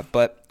listen to that.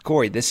 But,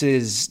 Corey, this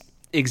is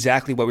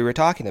exactly what we were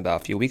talking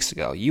about a few weeks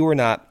ago. You were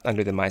not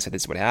under the mindset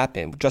this would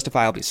happen.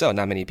 Justifiably so.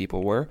 Not many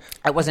people were.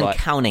 I wasn't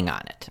counting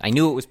on it. I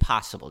knew it was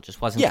possible, just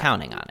wasn't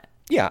counting on it.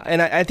 Yeah,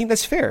 and I think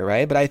that's fair,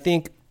 right? But I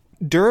think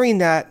during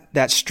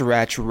that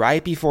stretch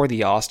right before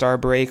the All-Star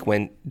break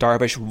when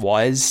Darvish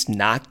was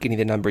not getting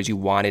the numbers you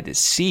wanted to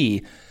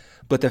see,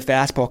 but the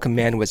fastball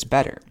command was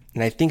better.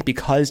 And I think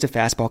because the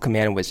fastball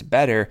command was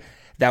better,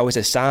 that was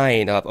a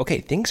sign of, okay,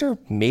 things are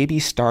maybe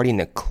starting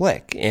to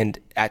click. And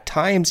at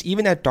times,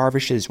 even at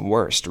Darvish's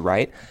worst,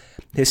 right,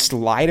 his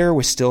slider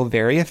was still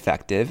very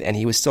effective and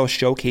he was still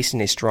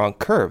showcasing a strong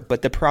curve.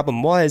 But the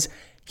problem was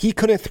he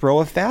couldn't throw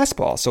a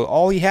fastball. So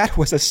all he had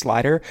was a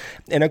slider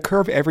and a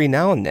curve every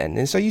now and then.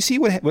 And so you see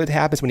what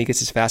happens when he gets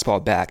his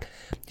fastball back.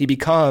 He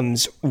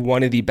becomes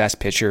one of the best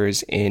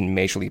pitchers in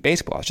Major League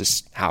Baseball. It's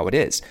just how it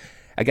is.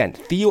 Again,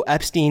 Theo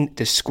Epstein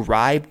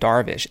described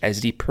Darvish as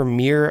the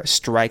premier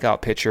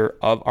strikeout pitcher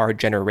of our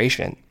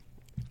generation.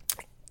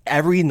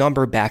 Every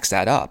number backs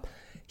that up.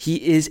 He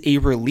is a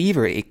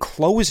reliever, a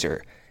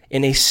closer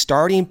in a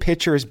starting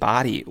pitcher's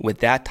body with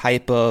that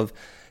type of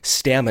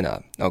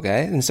stamina,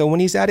 okay? And so when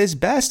he's at his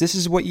best, this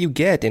is what you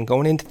get. And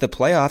going into the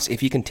playoffs,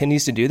 if he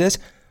continues to do this,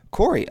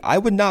 Corey, I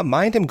would not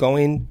mind him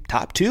going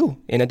top 2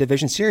 in a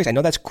division series. I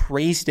know that's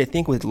crazy to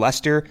think with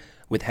Lester,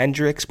 with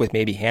Hendricks, with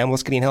maybe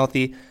Hamels getting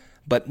healthy,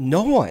 but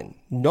no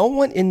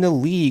one in the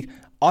league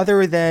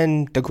other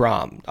than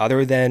DeGrom,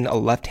 other than a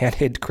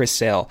left-handed Chris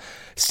Sale,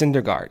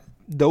 Syndergaard,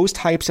 those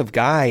types of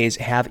guys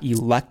have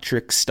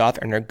electric stuff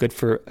and are good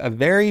for a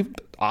very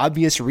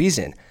obvious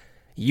reason.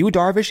 Yu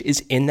Darvish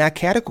is in that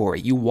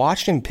category. You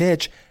watched him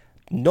pitch.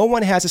 No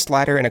one has a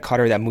slider and a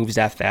cutter that moves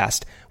that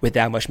fast with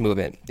that much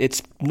movement.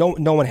 It's no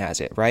one has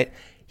it, right?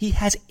 He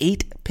has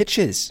 8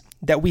 pitches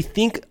that we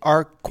think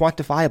are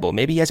quantifiable.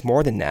 Maybe he has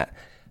more than that.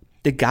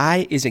 The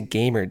guy is a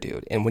gamer,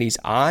 dude. And when he's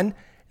on,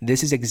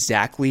 this is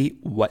exactly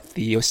what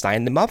Theo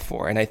signed them up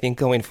for. And I think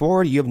going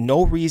forward, you have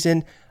no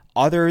reason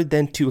other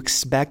than to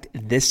expect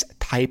this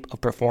type of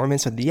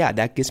performance. So yeah,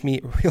 that gets me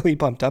really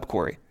pumped up,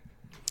 Corey.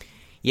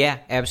 Yeah,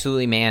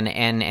 absolutely, man.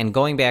 And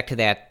going back to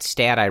that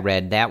stat I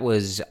read, that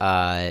was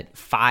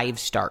 5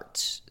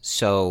 starts.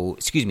 So,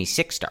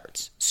 6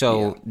 starts.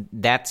 So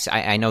that's,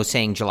 I know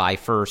saying July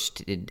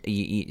 1st,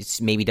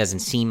 it maybe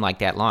doesn't seem like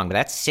that long, but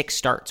that's 6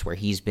 starts where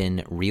he's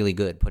been really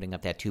good, putting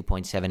up that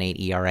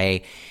 2.78 ERA.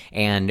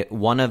 And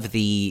one of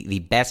the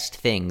best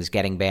things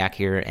getting back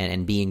here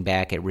and being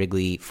back at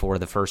Wrigley for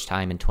the first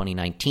time in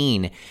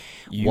 2019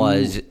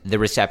 was the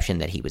reception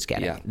that he was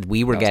getting. Yeah,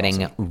 we were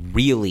getting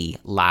really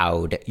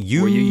loud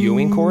Were you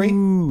Ewing, Corey?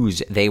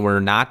 They were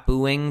not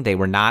booing. They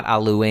were not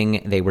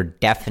alooing. They were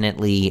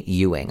definitely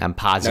Ewing. I'm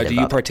positive. Now, do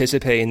you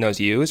participate in those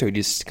U's, or you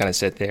just kind of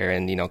sit there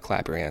and,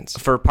 clap your hands?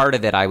 For part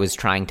of it, I was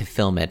trying to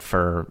film it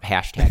for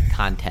hashtag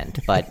content.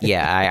 But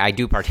yeah, I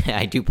do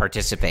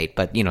participate.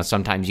 But,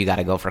 sometimes you got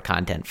to go for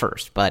content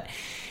first. But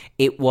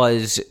it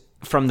was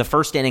from the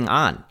first inning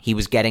on, he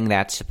was getting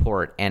that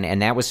support.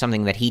 And that was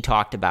something that he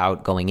talked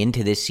about going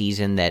into this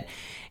season, that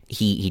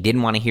he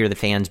didn't want to hear the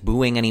fans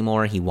booing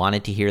anymore. He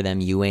wanted to hear them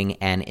Ewing,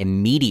 and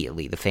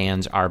immediately the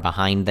fans are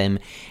behind them.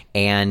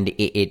 And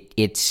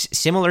it's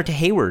similar to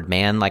Hayward,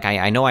 man. Like,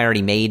 I know I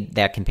already made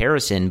that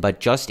comparison,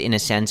 but just in a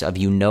sense of,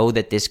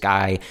 that this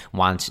guy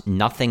wants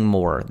nothing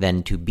more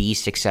than to be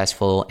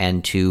successful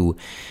and to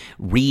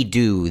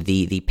redo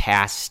the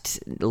past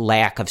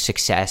lack of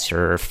success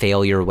or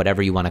failure,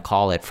 whatever you want to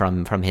call it,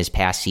 from his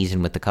past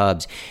season with the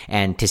Cubs.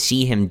 And to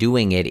see him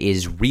doing it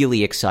is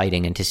really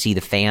exciting, and to see the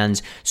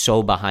fans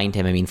so behind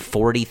him. I mean,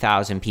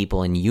 40,000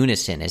 people in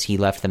unison as he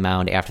left the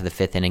mound after the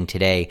 5th inning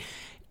today,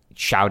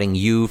 shouting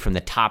 "you" from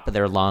the top of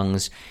their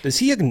lungs. Does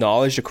he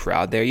acknowledge the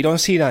crowd there? You don't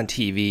see it on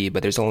TV,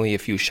 but there's only a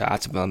few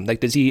shots of him. Like,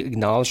 does he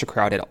acknowledge the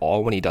crowd at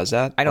all when he does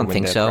that? I don't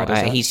think so.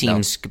 He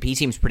seems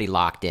pretty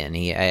locked in.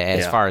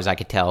 As far as I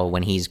could tell,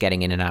 when he's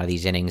getting in and out of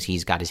these innings,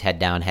 he's got his head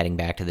down, heading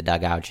back to the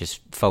dugout, just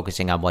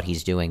focusing on what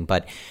he's doing.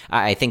 But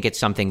I think it's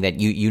something that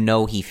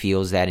he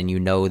feels that,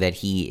 and that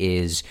he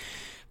is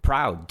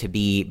proud to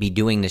be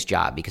doing this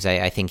job, because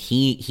I think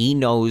he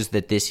knows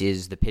that this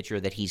is the pitcher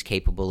that he's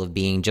capable of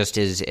being, just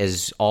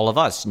as all of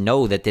us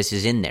know that this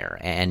is in there,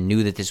 and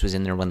knew that this was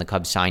in there when the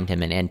Cubs signed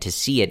him, and to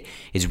see it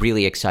is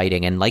really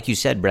exciting. And like you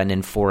said,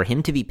 Brendan, for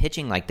him to be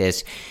pitching like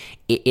this,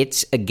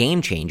 it's a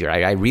game changer.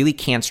 I really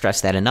can't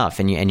stress that enough.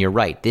 And you're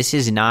right. This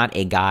is not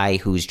a guy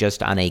who's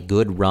just on a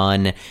good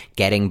run,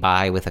 getting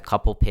by with a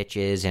couple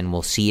pitches, and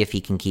we'll see if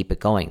he can keep it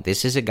going.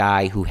 This is a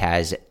guy who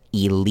has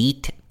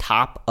elite,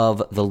 top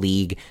of the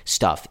league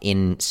stuff,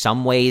 in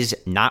some ways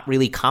not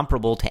really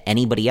comparable to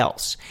anybody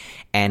else.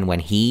 And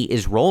when he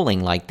is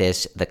rolling like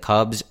this, the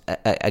Cubs,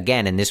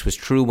 again, and this was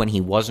true when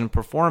he wasn't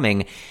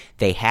performing,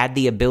 they had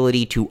the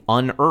ability to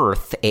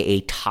unearth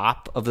a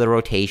top of the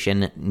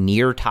rotation,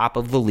 near top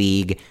of the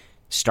league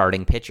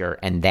starting pitcher,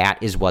 and that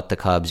is what the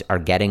Cubs are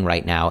getting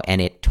right now, and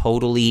it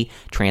totally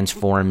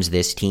transforms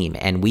this team.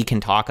 And we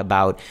can talk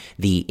about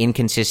the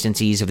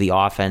inconsistencies of the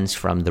offense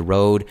from the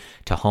road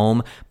to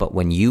home, but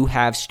when you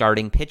have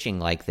starting pitching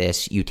like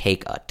this, you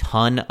take a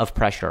ton of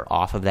pressure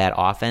off of that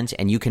offense,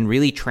 and you can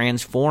really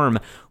transform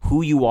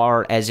who you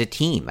are as a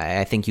team.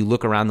 I think you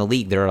look around the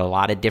league, there are a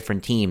lot of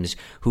different teams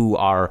who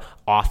are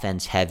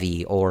offense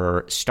heavy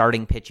or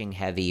starting pitching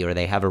heavy, or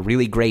they have a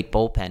really great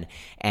bullpen.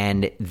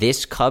 And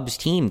this Cubs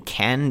team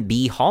can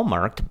be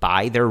hallmarked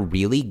by their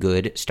really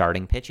good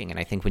starting pitching. And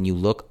I think when you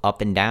look up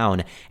and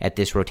down at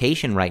this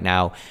rotation right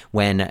now,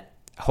 when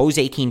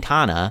Jose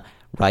Quintana,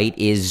 right,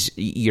 is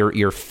your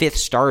 5th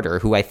starter,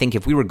 who I think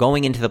if we were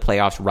going into the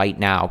playoffs right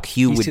now,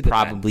 Q would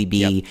probably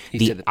be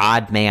the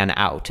odd man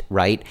out,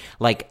 right?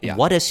 Like,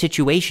 what a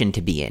situation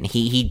to be in.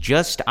 He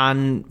just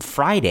on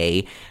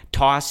Friday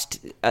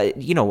tossed, a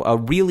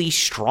really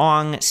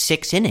strong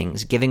 6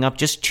 innings, giving up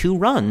just 2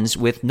 runs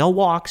with no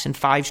walks and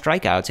 5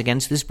 strikeouts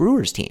against this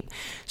Brewers team.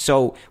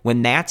 So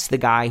when that's the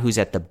guy who's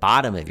at the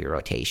bottom of your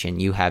rotation,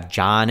 you have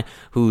John,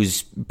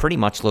 who's pretty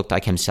much looked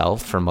like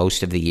himself for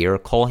most of the year.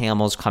 Cole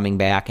Hamels coming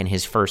back in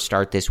his first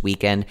start this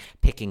weekend,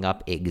 picking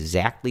up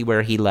exactly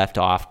where he left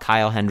off.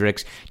 Kyle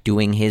Hendricks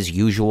doing his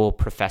usual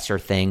professor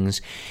things.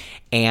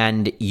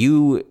 And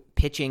you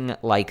pitching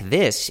like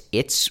this,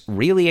 it's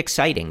really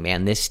exciting,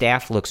 man. This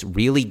staff looks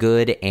really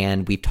good,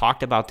 and we've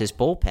talked about this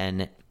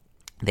bullpen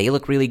they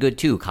look really good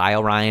too.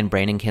 Kyle Ryan,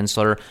 Brandon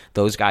Kinsler,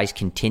 those guys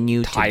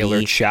continue Tyler to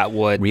be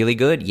Chatwood. really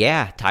good.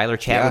 Yeah, Tyler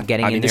Chatwood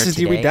getting in there this is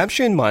today. the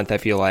redemption month, I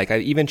feel like.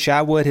 Even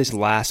Chatwood, his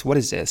last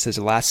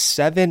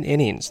 7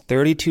 innings,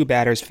 32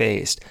 batters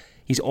faced.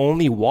 He's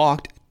only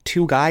walked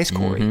 2 guys,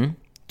 Corey. Mm-hmm.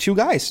 2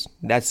 guys.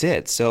 That's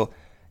it. So,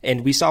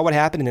 and we saw what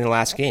happened in the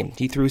last game.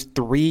 He threw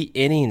 3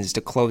 innings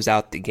to close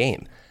out the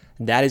game.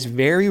 That is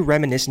very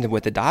reminiscent of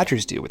what the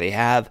Dodgers do, where they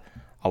have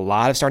a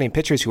lot of starting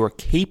pitchers who are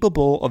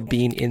capable of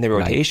being in the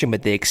rotation,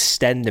 but they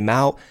extend them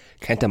out.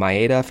 Kenta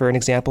Maeda, for an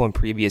example, in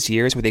previous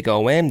years, where they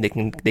go in, they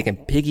can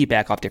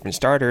piggyback off different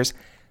starters,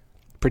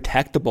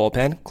 protect the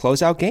bullpen,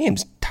 close out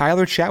games.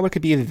 Tyler Chatwood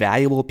could be a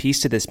valuable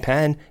piece to this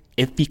pen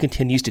if he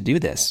continues to do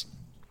this.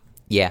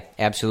 Yeah,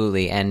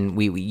 absolutely. And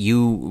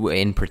you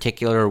in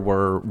particular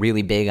were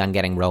really big on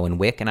getting Rowan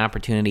Wick an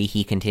opportunity.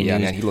 He continues. Yeah,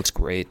 man, he looks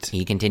great.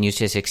 He continues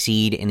to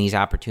succeed in these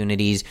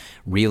opportunities.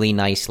 Really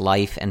nice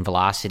life and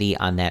velocity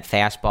on that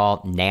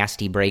fastball,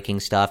 nasty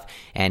breaking stuff.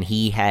 And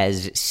he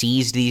has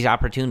seized these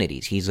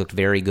opportunities. He's looked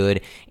very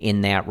good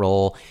in that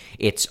role.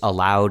 It's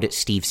allowed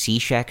Steve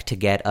Cishek to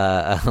get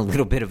a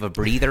little bit of a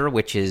breather,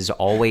 which is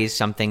always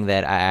something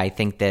that I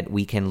think that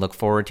we can look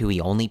forward to. He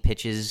only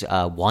pitches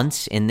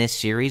once in this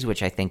series,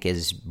 which I think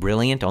is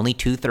brilliant. Only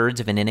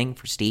 2/3 of an inning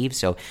for Steve,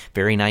 so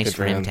very nice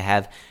for him to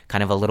have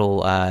kind of a little,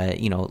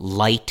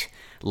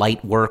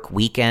 light work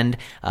weekend.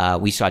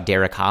 We saw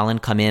Derek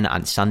Holland come in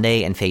on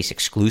Sunday and face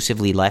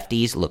exclusively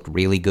lefties. Looked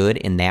really good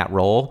in that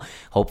role.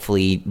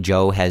 Hopefully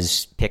Joe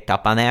has picked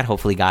up on that.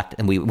 Hopefully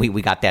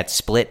we got that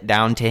split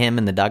down to him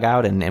in the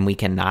dugout, and we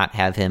cannot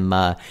have him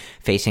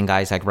facing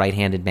guys like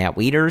right-handed Matt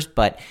Wieters,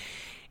 but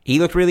he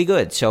looked really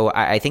good. So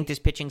I think this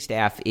pitching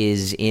staff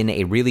is in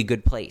a really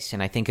good place,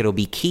 and I think it'll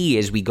be key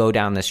as we go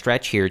down the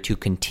stretch here to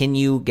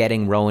continue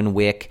getting Rowan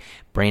Wick,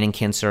 Brandon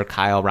Kinsler,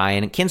 Kyle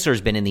Ryan.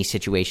 Kinsler's been in these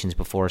situations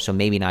before, so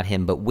maybe not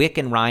him, but Wick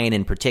and Ryan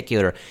in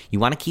particular, you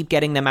want to keep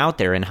getting them out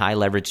there in high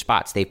leverage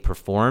spots. They've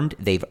performed,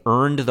 they've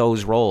earned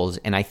those roles,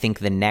 and I think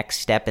the next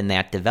step in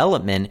that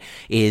development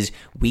is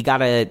we got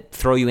to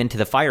throw you into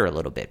the fire a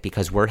little bit,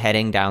 because we're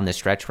heading down the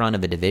stretch run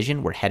of a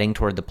division, we're heading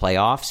toward the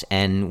playoffs,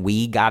 and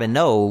we got to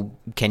know,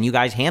 can you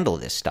guys handle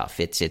this stuff?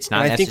 It's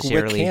not and I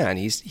necessarily... think Wick can.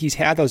 He's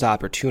had those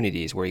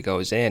opportunities where he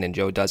goes in and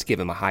Joe does give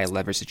him a high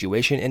leverage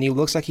situation, and he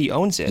looks like he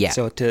owns it. Yeah.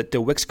 So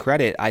to Wick's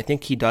credit, I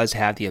think he does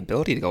have the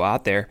ability to go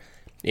out there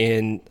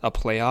in a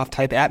playoff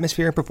type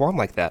atmosphere and perform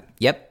like that.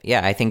 Yep.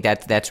 Yeah, I think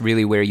that's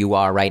really where you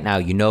are right now.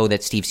 You know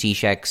that Steve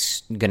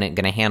Cishek's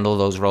gonna handle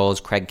those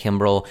roles. Craig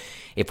Kimbrell,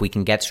 if we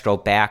can get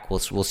Strop back, we'll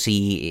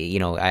see. You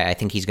know, I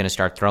think he's going to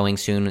start throwing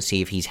soon.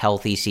 See if he's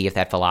healthy. See if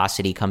that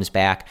velocity comes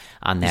back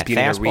on that fastball. He's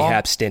getting a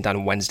rehab stint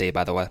on Wednesday,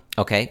 by the way.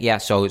 Okay. Yeah.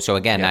 So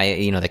again,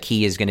 yeah. The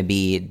key is going to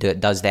be,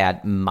 does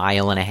that 1.5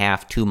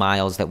 miles, 2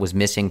 miles that was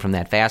missing from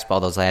that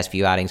fastball those last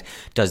few outings,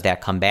 does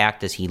that come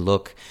back? Does he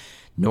look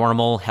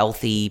normal,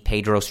 healthy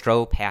Pedro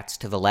Strop, hats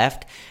to the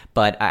left?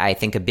 But I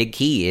think a big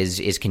key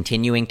is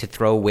continuing to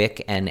throw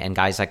Wick and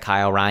guys like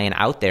Kyle Ryan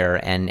out there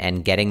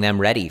and getting them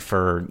ready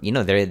for,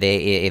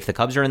 if the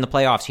Cubs are in the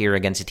playoffs here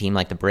against a team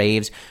like the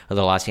Braves or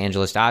the Los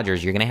Angeles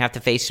Dodgers, you're going to have to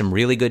face some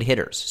really good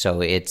hitters. So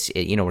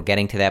we're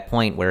getting to that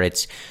point where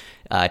it's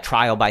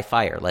trial by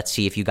fire. Let's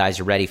see if you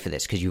guys are ready for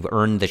this, because you've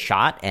earned the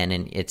shot, and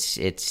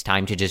it's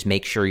time to just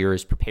make sure you're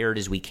as prepared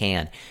as we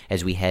can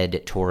as we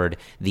head toward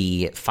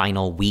the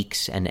final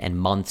weeks and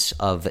months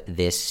of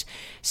this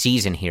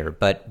season here.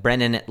 But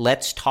Brendan,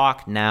 let's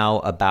talk now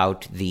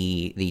about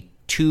the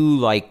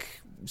two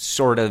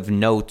sort of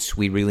notes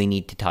we really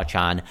need to touch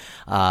on.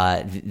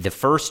 The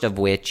first of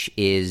which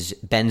is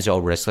Ben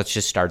Zobrist. Let's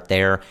just start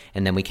there,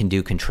 and then we can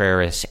do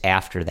Contreras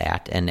after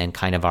that and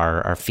kind of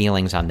our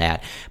feelings on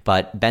that.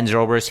 But Ben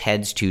Zobrist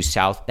heads to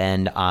South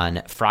Bend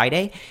on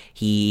Friday.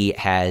 He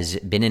has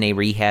been in a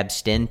rehab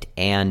stint,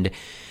 and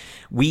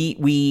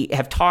we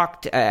have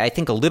talked, I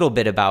think, a little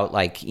bit about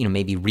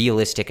maybe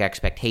realistic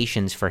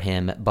expectations for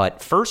him.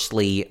 But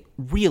firstly,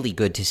 really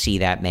good to see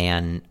that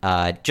man.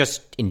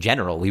 Just in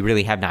general, we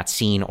really have not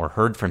seen or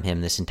heard from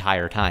him this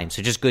entire time.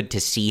 So just good to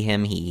see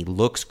him. He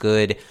looks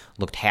good,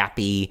 looked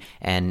happy,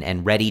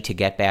 and ready to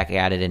get back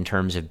at it in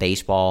terms of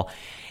baseball.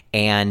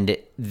 And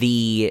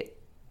the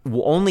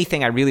only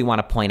thing I really want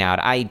to point out,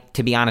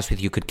 to be honest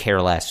with you, could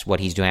care less what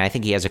he's doing. I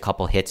think he has a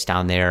couple hits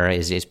down there,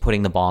 is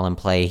putting the ball in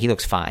play. He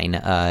looks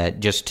fine,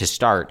 just to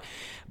start.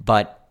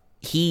 But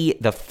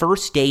the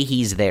first day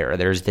he's there,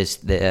 there's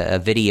a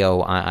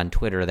video on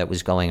Twitter that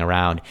was going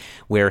around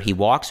where he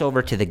walks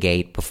over to the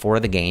gate before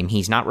the game.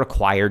 He's not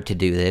required to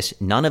do this.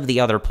 None of the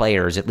other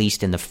players, at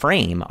least in the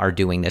frame, are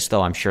doing this,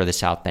 though I'm sure the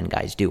South Bend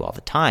guys do all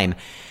the time.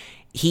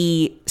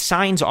 He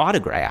signs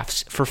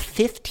autographs for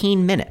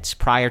 15 minutes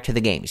prior to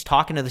the game. He's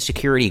talking to the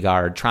security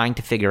guard, trying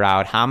to figure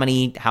out how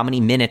many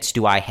minutes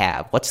do I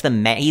have? What's the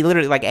he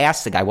literally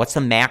asks the guy, what's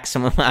the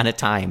maximum amount of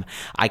time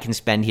I can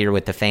spend here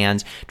with the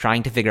fans?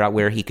 Trying to figure out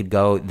where he could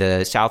go.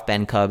 The South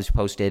Bend Cubs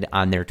posted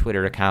on their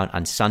Twitter account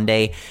on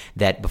Sunday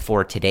that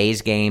before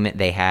today's game,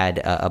 they had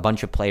a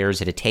bunch of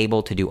players at a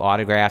table to do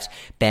autographs.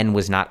 Ben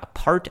was not a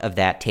part of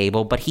that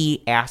table, but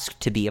he asked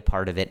to be a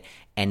part of it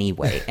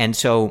anyway. And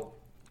so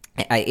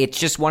it's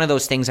just one of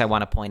those things I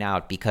want to point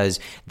out because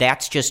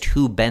that's just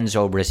who Ben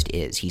Zobrist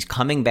is. He's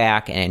coming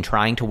back and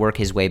trying to work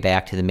his way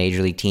back to the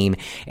major league team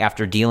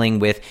after dealing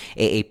with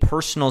a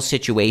personal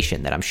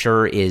situation that I'm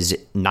sure is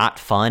not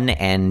fun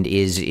and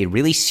is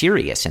really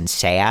serious and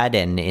sad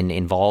and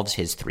involves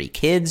his 3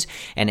 kids.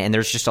 And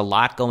there's just a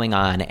lot going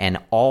on. And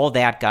all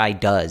that guy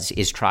does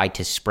is try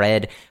to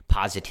spread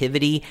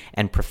positivity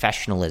and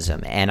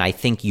professionalism. And I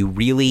think you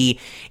really,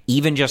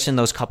 even just in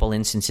those couple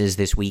instances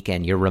this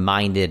weekend, you're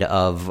reminded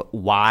of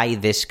why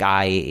this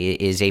guy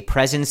is a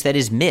presence that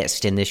is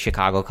missed in this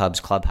Chicago Cubs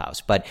clubhouse.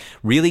 But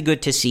really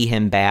good to see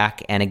him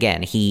back. And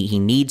again, he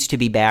needs to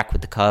be back with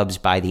the Cubs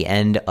by the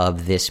end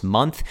of this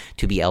month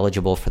to be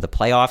eligible for the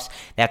playoffs.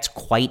 That's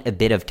quite a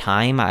bit of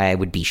time. I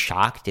would be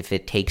shocked if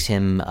it takes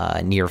him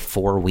near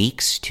 4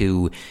 weeks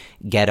to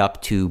get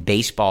up to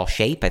baseball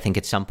shape. I think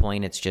at some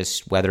point it's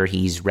just whether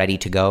he's ready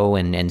to go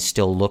and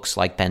still looks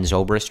like Ben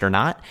Zobrist or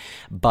not.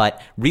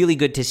 But really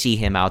good to see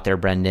him out there,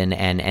 Brendan,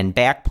 and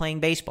back playing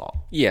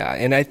baseball. Yeah,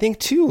 and I think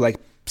too, like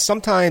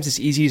sometimes it's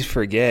easy to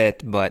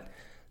forget, but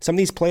some of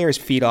these players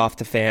feed off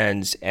the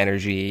fans'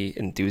 energy,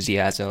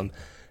 enthusiasm,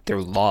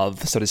 their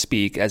love, so to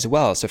speak, as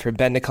well. So for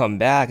Ben to come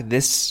back,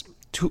 this,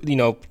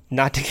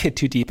 not to get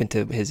too deep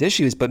into his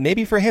issues, but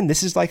maybe for him,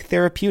 this is like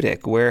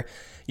therapeutic, where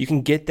you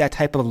can get that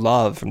type of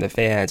love from the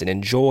fans and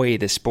enjoy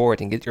the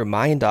sport and get your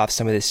mind off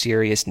some of the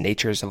serious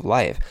natures of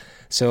life.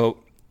 So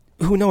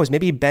who knows,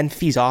 maybe Ben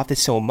feeds off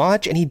this so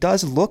much and he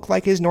does look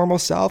like his normal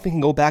self and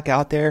can go back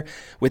out there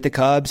with the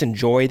Cubs,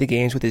 enjoy the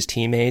games with his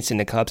teammates. And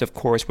the Cubs, of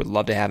course, would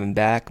love to have him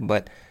back.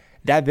 But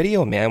that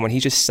video, man, when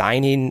he's just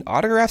signing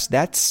autographs,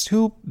 that's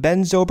who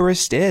Ben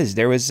Zobrist is.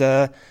 There was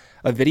a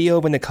video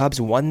when the Cubs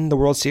won the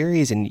World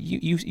Series, and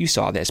you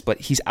saw this,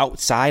 but he's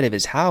outside of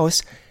his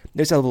house.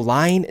 There's a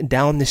line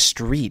down the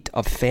street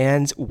of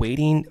fans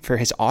waiting for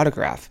his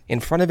autograph in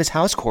front of his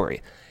house,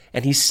 Corey.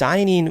 And he's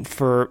signing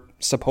for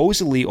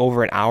supposedly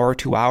over an hour,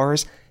 2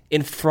 hours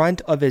in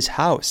front of his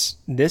house.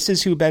 This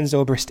is who Ben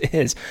Zobrist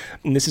is.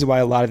 And this is why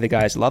a lot of the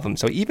guys love him.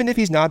 So even if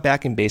he's not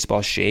back in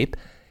baseball shape,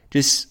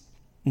 just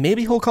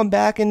maybe he'll come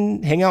back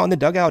and hang out in the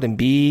dugout and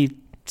be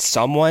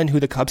someone who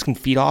the Cubs can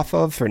feed off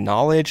of for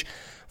knowledge,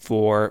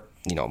 for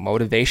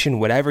motivation,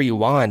 whatever you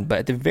want. But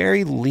at the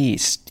very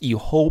least, you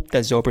hope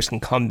that Zobrist can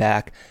come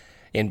back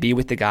and be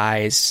with the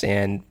guys,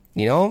 and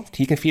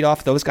he can feed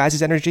off those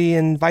guys' energy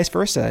and vice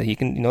versa. He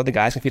can, the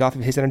guys can feed off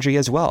of his energy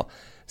as well.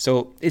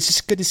 So it's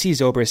just good to see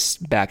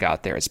Zobrist back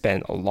out there. It's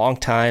been a long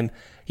time.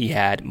 He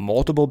had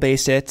multiple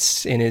base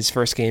hits in his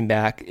first game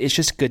back. It's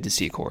just good to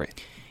see, Corey.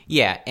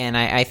 Yeah, and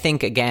I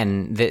think,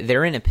 again,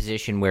 they're in a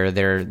position where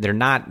they're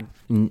not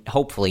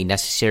hopefully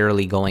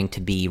necessarily going to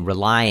be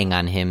relying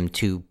on him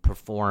to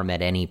perform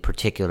at any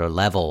particular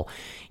level.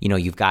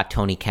 You've got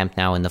Tony Kemp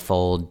now in the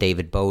fold,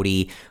 David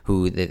Bodie,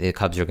 who the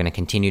Cubs are going to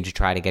continue to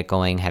try to get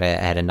going, had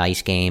a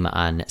nice game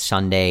on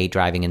Sunday,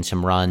 driving in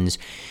some runs.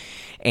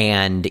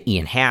 And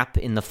Ian Happ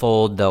in the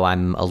fold, though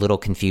I'm a little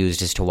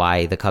confused as to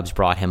why the Cubs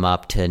brought him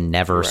up to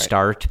never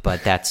start.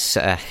 But that's,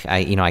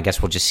 I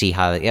guess we'll just see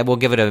how. We'll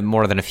give it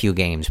more than a few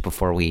games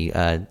before we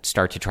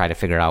start to try to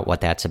figure out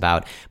what that's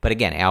about. But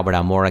again, Albert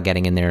Almora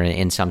getting in there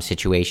in some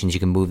situations, you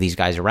can move these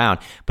guys around.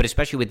 But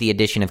especially with the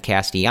addition of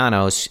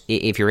Castellanos,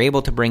 if you're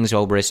able to bring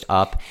Zobrist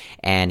up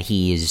and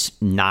he's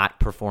not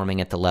performing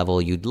at the level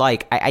you'd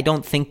like, I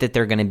don't think that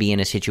they're going to be in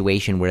a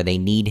situation where they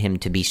need him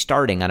to be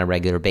starting on a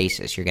regular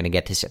basis. You're going to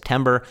get to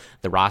September.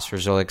 The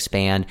rosters will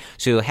expand,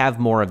 so you'll have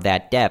more of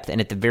that depth. And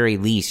at the very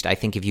least, I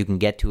think if you can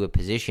get to a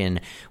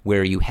position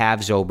where you have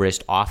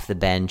Zobrist off the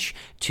bench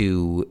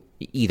to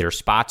either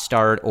spot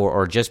start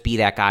or just be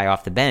that guy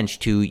off the bench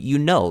to,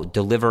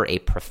 deliver a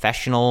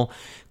professional,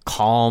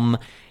 calm,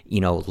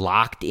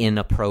 locked in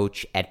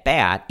approach at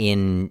bat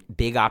in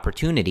big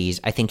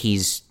opportunities, I think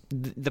he's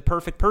the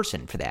perfect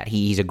person for that.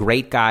 He's a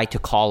great guy to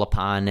call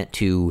upon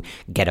to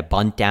get a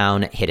bunt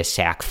down, hit a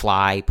sac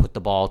fly, put the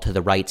ball to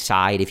the right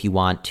side if you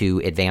want to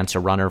advance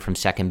a runner from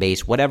second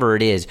base, whatever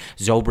it is.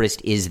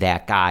 Zobrist is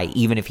that guy,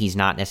 even if he's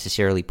not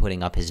necessarily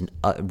putting up his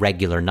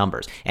regular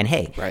numbers. And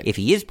hey, if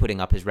he is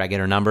putting up his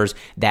regular numbers,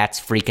 that's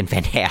freaking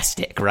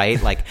fantastic,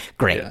 right? Like,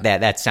 great. Yeah.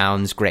 That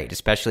sounds great,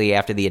 especially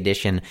after the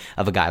addition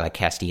of a guy like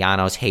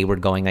Castellanos,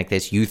 Hayward going like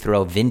this. You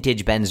throw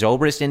vintage Ben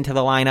Zobrist into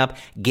the lineup,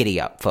 giddy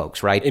up,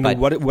 folks, right? I mean,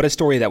 what a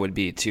story that would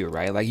be too,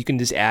 right? Like, you can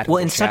just add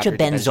in such a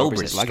Ben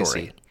Zobrist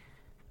story,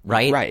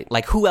 right?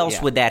 Like, who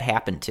else would that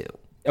happen to?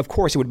 Of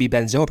course, it would be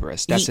Ben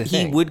Zobrist. That's the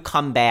thing. He would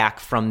come back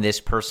from this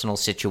personal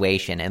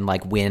situation and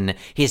win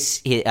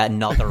his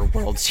another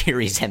World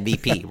Series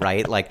MVP,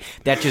 right? Like,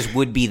 that just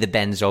would be the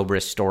Ben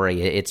Zobrist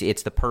story.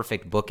 It's the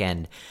perfect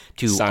bookend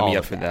to sign all me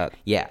up of for that.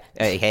 Yeah.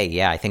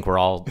 I think we're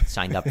all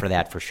signed up for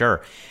that for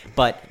sure.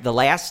 But the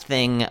last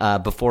thing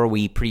before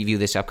we preview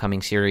this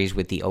upcoming series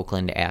with the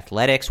Oakland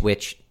Athletics,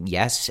 which,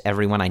 yes,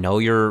 everyone, I know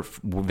you're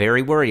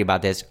very worried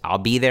about this. I'll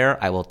be there.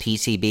 I will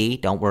TCB.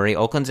 Don't worry.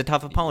 Oakland's a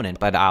tough opponent,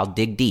 but I'll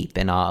dig deep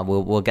and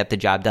we'll get the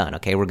job done.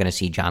 Okay, we're going to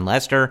see Jon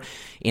Lester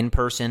in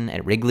person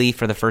at Wrigley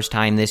for the first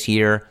time this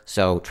year.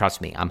 So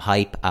trust me, I'm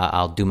hype.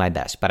 I'll do my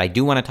best. But I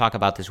do want to talk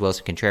about this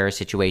Wilson Contreras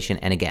situation.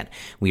 And again,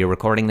 we are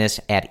recording this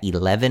at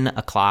 11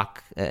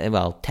 o'clock,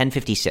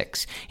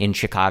 10:56 in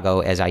Chicago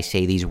as I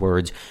say these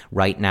words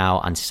right now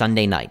on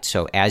Sunday night.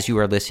 So as you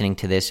are listening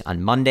to this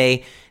on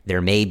Monday,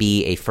 there may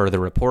be a further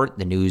report.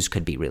 The news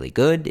could be really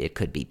good. It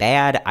could be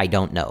bad. I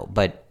don't know.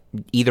 But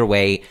either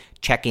way,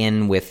 check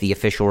in with the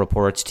official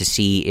reports to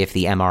see if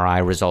the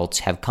MRI results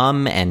have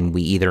come and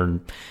we either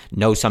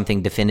know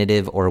something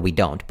definitive or we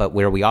don't. But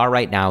where we are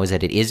right now is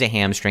that it is a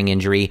hamstring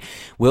injury.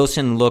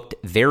 Wilson looked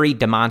very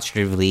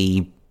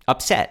demonstratively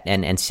upset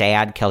and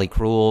sad. Kelly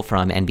Cruel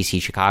from NBC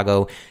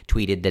Chicago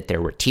tweeted that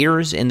there were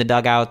tears in the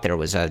dugout. There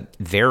was a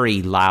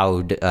very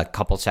loud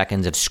couple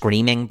seconds of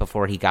screaming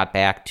before he got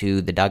back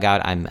to the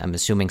dugout. I'm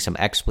assuming some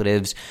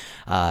expletives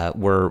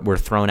were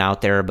thrown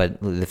out there, but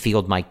the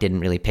field mic didn't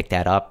really pick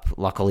that up,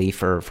 luckily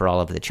for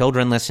all of the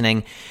children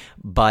listening.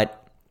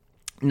 But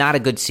not a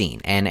good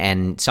scene,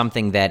 and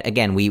something that,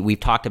 again, we've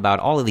talked about.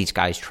 All of these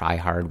guys try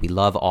hard. We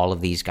love all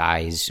of these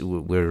guys.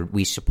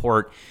 We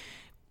support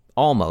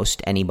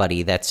almost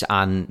anybody that's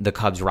on the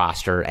Cubs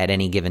roster at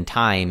any given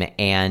time.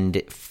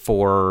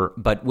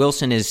 But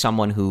Wilson is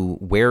someone who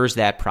wears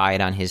that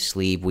pride on his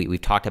sleeve.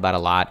 We've talked about a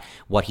lot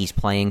what he's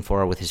playing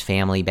for with his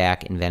family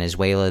back in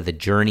Venezuela, the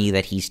journey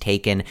that he's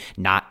taken,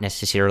 not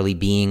necessarily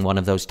being one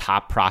of those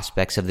top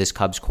prospects of this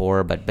Cubs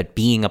core, but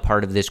being a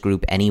part of this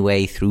group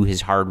anyway through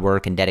his hard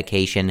work and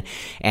dedication,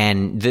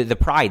 and the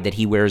pride that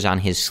he wears on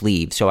his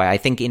sleeve. So I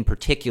think in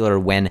particular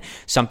when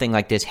something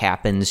like this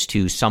happens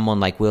to someone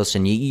like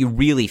Wilson, you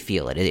really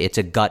feel it. It's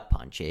a gut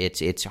punch.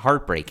 It's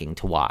heartbreaking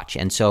to watch.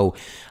 And so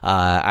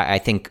I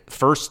think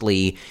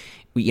firstly,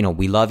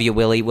 we love you,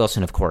 Willie.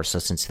 Wilson, of course,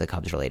 listens to the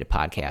Cubs-related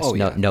podcast. Oh,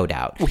 yeah. No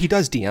doubt. Well, he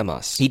does DM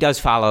us. He does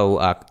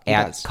follow at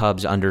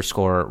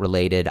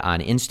Cubs_related on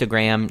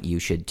Instagram. You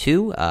should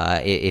too.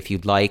 If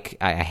you'd like,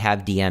 I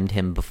have DM'd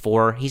him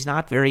before. He's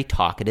not very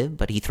talkative,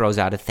 but he throws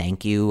out a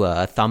thank you,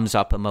 a thumbs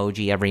up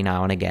emoji every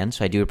now and again.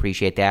 So I do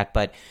appreciate that.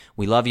 But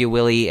we love you,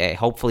 Willie.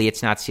 Hopefully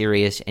it's not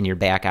serious and you're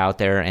back out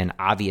there. And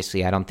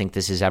obviously, I don't think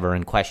this is ever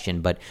in question,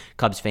 but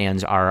Cubs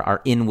fans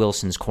are in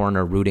Wilson's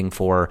corner rooting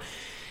for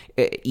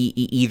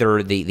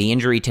either the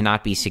injury to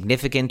not be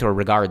significant or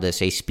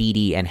regardless, a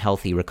speedy and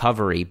healthy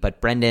recovery.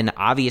 But Brendan,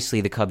 obviously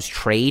the Cubs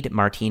trade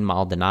Martin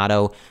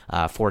Maldonado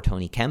for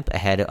Tony Kemp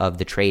ahead of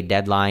the trade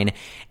deadline,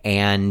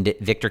 and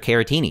Victor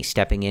Caratini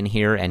stepping in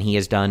here, and he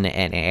has done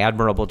an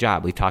admirable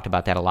job. We've talked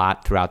about that a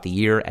lot throughout the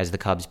year as the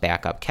Cubs'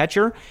 backup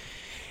catcher.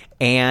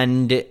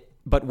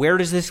 But where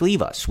does this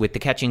leave us with the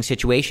catching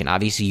situation?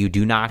 Obviously, you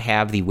do not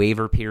have the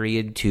waiver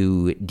period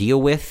to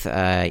deal with.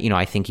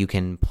 I think you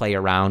can play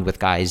around with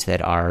guys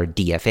that are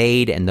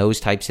DFA'd and those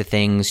types of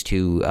things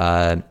to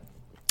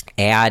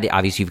add.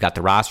 Obviously, you've got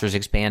the rosters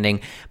expanding,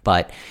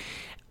 but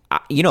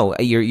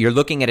you're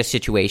looking at a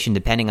situation,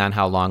 depending on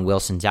how long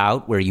Wilson's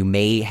out, where you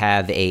may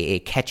have a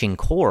catching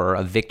core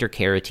of Victor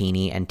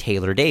Caratini and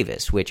Taylor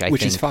Davis, which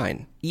think is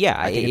fine.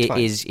 Yeah,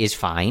 is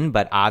fine,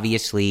 but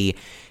obviously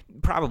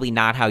probably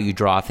not how you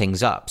draw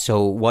things up.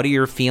 So what are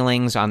your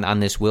feelings on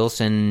this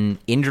Wilson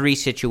injury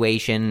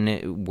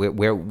situation?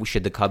 Where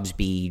should the Cubs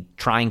be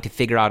trying to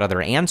figure out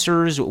other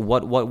answers?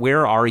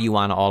 Where are you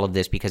on all of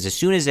this? Because as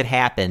soon as it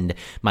happened,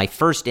 my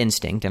first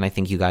instinct, and I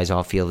think you guys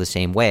all feel the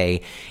same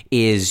way,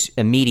 is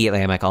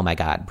immediately I'm like, oh my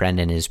God,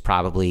 Brendan is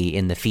probably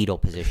in the fetal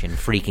position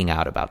freaking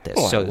out about this.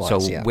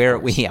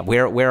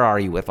 Where are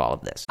you with all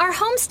of this? Our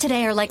homes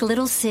today are like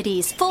little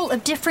cities full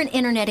of different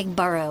interneting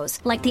boroughs,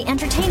 like the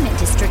entertainment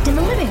district in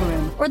the living room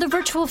or the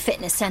virtual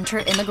fitness center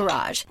in the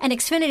garage. And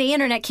Xfinity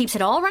Internet keeps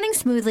it all running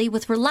smoothly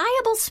with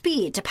reliable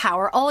speed to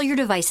power all your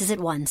devices at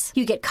once.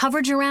 You get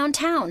coverage around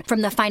town,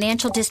 from the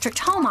financial district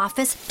home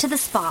office to the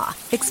spa.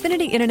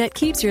 Xfinity Internet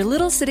keeps your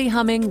little city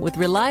humming with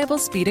reliable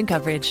speed and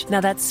coverage.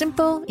 Now that's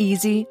simple,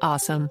 easy,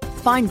 awesome.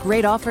 Find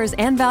great offers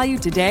and value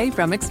today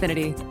from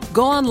Xfinity.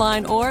 Go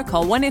online or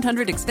call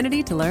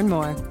 1-800-XFINITY to learn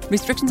more.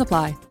 Restrictions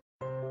apply.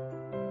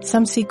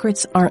 Some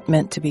secrets aren't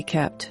meant to be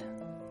kept.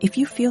 If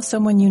you feel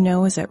someone you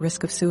know is at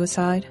risk of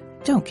suicide,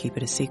 don't keep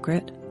it a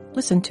secret.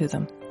 Listen to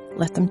them,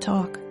 let them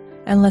talk,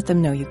 and let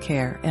them know you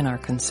care and are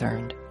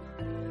concerned.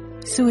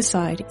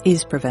 Suicide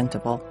is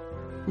preventable.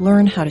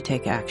 Learn how to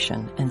take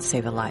action and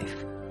save a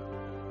life.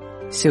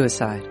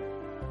 Suicide.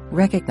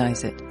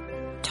 Recognize it.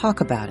 Talk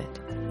about it.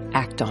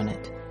 Act on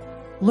it.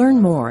 Learn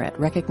more at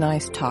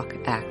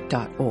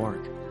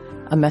recognizetalkact.org.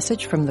 A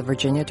message from the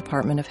Virginia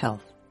Department of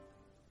Health.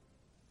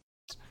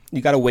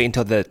 You got to wait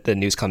until the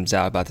news comes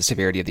out about the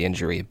severity of the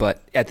injury.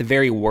 But at the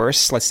very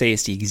worst, let's say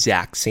it's the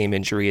exact same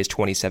injury as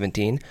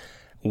 2017,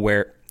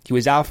 where he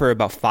was out for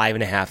about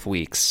 5.5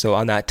 weeks. So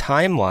on that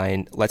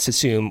timeline, let's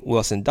assume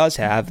Wilson does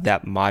have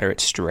that moderate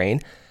strain.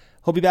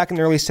 He'll be back in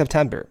early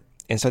September.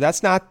 And so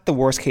that's not the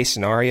worst case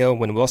scenario.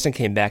 When Wilson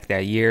came back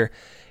that year,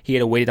 he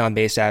had a weighted on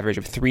base average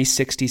of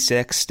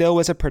 366, still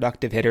was a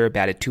productive hitter,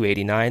 batted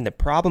 .289. The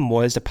problem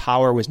was the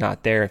power was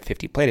not there in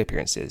 50 plate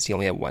appearances. He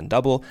only had one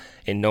double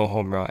and no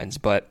home runs.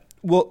 But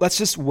Well, let's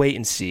just wait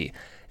and see.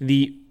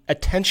 The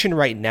attention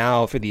right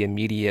now for the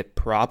immediate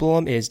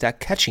problem is that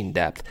catching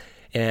depth.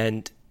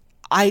 And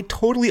I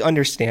totally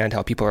understand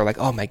how people are like,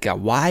 oh my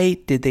God, why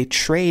did they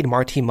trade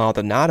Martin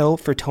Maldonado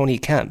for Tony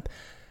Kemp?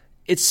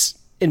 It's,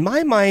 in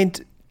my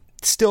mind,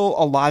 still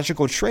a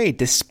logical trade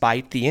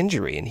despite the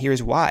injury, and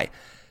here's why.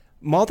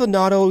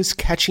 Maldonado's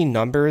catching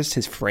numbers,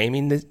 his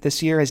framing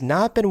this year, has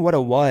not been what it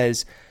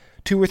was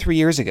 2 or 3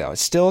 years ago.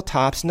 It's still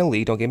tops in the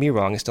league, don't get me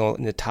wrong. It's still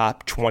in the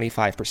top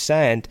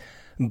 25%,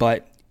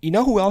 but you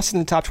know who else is in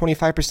the top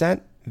 25%?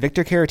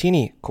 Victor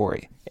Caratini,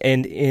 Corey.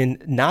 And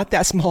in not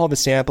that small of a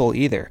sample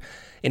either.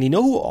 And you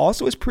know who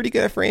also is pretty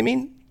good at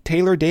framing?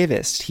 Taylor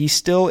Davis. He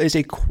still is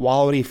a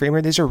quality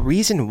framer. There's a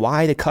reason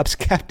why the Cubs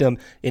kept him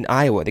in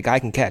Iowa. The guy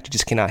can catch, he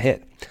just cannot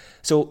hit.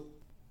 So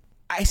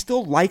I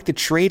still like the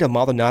trade of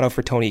Maldonado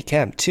for Tony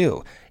Kemp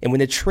too. And when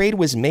the trade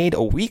was made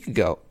a week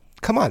ago,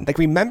 come on, like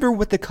remember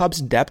what the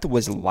Cubs' depth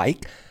was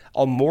like?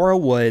 Almora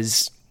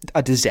was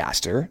a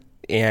disaster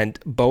and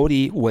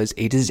Bodie was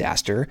a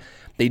disaster.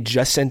 They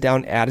just sent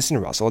down Addison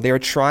Russell. They were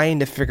trying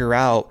to figure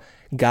out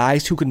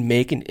guys who could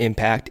make an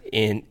impact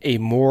in a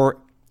more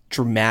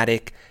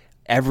dramatic,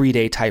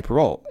 everyday type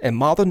role. And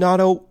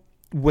Maldonado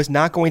was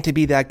not going to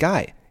be that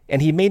guy.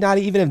 And he may not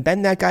even have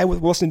been that guy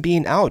with Wilson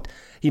being out.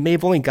 He may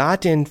have only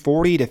gotten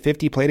 40 to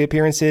 50 plate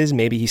appearances.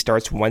 Maybe he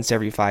starts once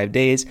every 5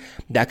 days.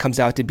 That comes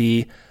out to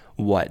be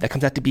what? That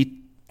comes out to be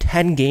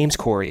 10 games,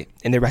 Corey,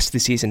 in the rest of the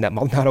season that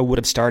Maldonado would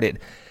have started.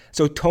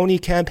 So Tony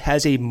Kemp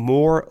has a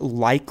more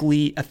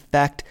likely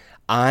effect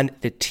on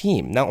the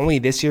team, not only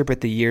this year,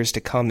 but the years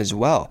to come as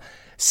well.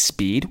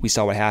 Speed, we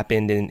saw what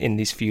happened in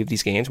these few of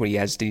these games when he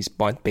has these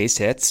bunt base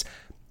hits.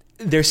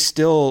 There's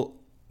still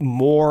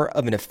more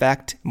of an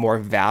effect, more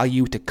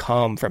value to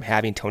come from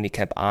having Tony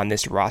Kemp on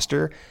this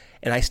roster.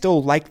 And I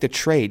still like the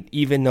trade,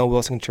 even though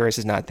Wilson Contreras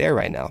is not there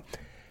right now.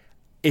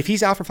 If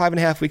he's out for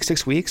 5.5 weeks,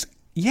 6 weeks,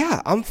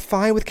 yeah, I'm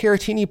fine with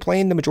Caratini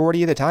playing the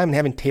majority of the time and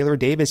having Taylor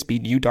Davis be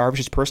Yu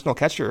Darvish's personal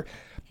catcher.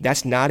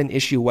 That's not an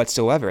issue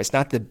whatsoever. It's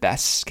not the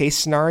best case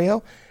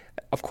scenario.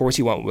 Of course,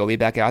 you want Willie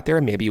back out there.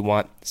 Maybe you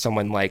want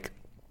someone like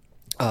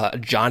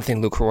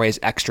Jonathan Lucroy's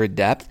extra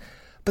depth.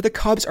 But the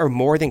Cubs are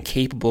more than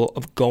capable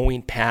of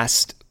going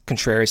past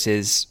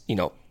Contreras'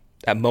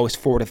 at most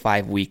 4 to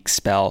 5 week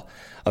spell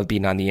of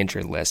being on the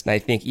injured list. And I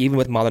think even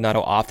with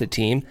Maldonado off the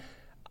team,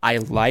 I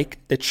like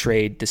the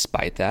trade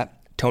despite that.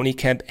 Tony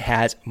Kemp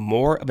has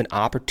more of an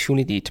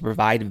opportunity to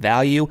provide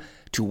value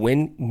to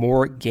win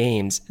more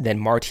games than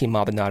Martin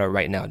Maldonado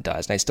right now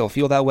does. And I still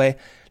feel that way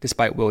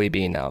despite Willie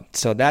being out.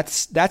 So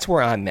that's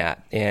where I'm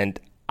at. And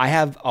I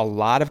have a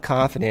lot of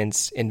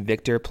confidence in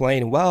Victor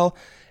playing well.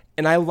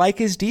 And I like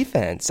his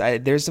defense.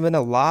 There's been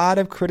a lot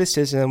of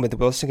criticism with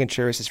Wilson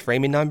Contreras'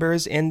 framing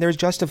numbers, and there's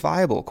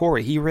justifiable.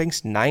 Corey, he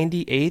ranks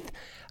 98th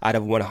out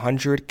of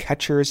 100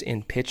 catchers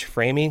in pitch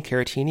framing.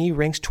 Caratini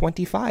ranks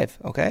 25,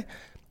 okay?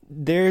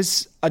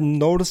 There's a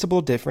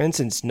noticeable difference,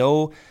 and it's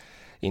no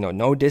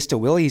diss to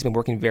Willie. He's been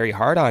working very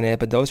hard on it,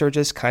 but those are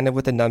just kind of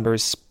what the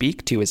numbers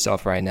speak to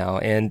itself right now.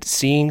 And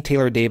seeing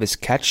Taylor Davis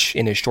catch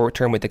in his short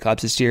term with the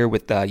Cubs this year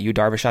with Yu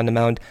Darvish on the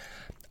mound,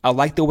 I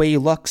like the way he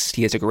looks.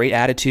 He has a great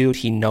attitude.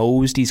 He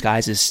knows these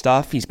guys'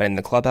 stuff. He's been in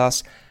the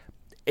clubhouse.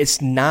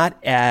 It's not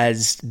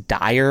as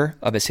dire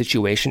of a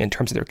situation in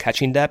terms of their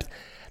catching depth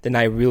than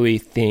I really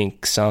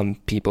think some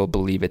people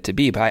believe it to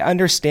be. But I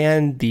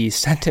understand the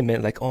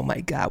sentiment like, oh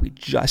my God, we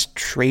just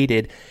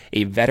traded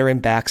a veteran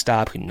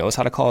backstop who knows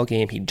how to call a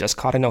game. He just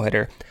caught a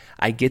no-hitter.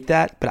 I get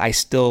that, but I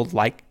still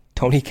like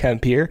Tony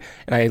Kemp here,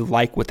 and I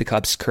like what the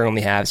Cubs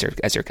currently have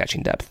as their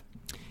catching depth.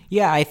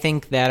 Yeah, I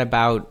think that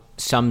about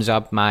sums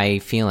up my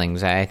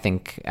feelings. I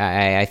think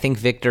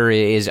Victor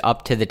is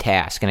up to the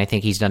task, and I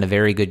think he's done a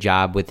very good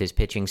job with his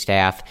pitching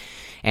staff.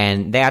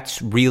 And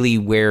that's really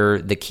where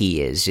the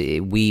key is.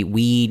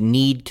 We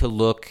need to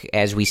look,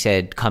 as we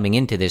said, coming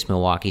into this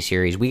Milwaukee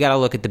series, we got to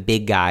look at the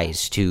big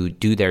guys to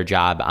do their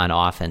job on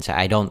offense.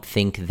 I don't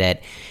think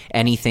that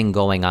anything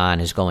going on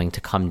is going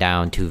to come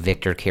down to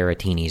Victor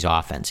Caratini's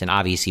offense. And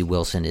obviously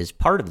Wilson is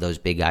part of those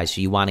big guys,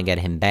 so you want to get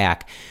him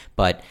back.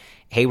 But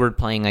Hayward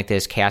playing like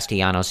this,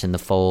 Castellanos in the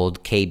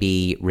fold,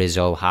 KB,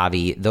 Rizzo,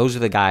 Javi, those are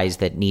the guys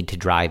that need to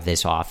drive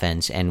this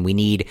offense. And we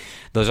need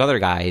those other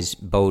guys,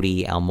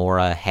 Bodie,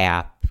 Almora,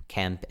 Happ,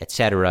 Kemp,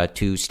 etc.,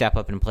 to step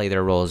up and play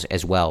their roles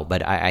as well.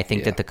 But I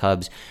think that the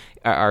Cubs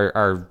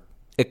are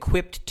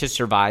equipped to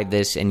survive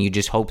this, and you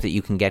just hope that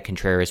you can get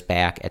Contreras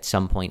back at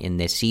some point in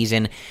this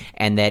season,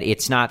 and that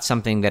it's not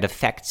something that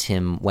affects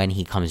him when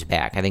he comes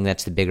back. I think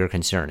that's the bigger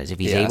concern, is if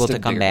he's able to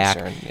come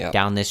back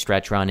down this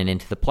stretch run and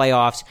into the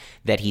playoffs,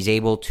 that he's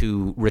able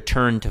to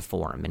return to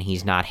form, and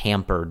he's not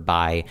hampered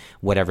by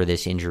whatever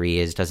this injury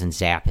is, doesn't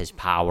zap his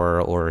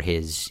power or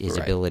his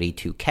ability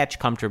to catch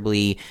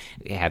comfortably,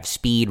 have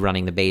speed,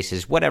 running the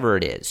bases, whatever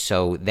it is.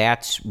 So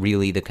that's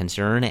really the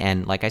concern,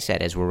 and like I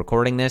said, as we're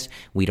recording this,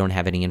 we don't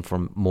have any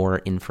more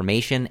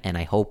information, and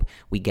I hope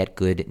we get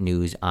good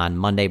news on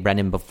Monday.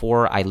 Brendan,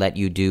 before I let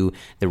you do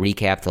the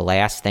recap, the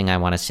last thing I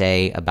want to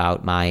say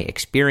about my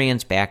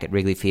experience back at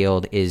Wrigley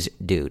Field is,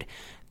 dude,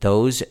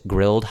 those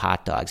grilled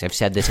hot dogs, I've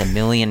said this a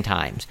million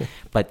times,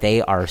 but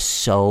they are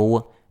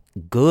so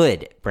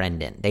good,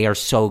 Brendan. They are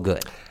so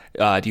good.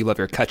 Do you love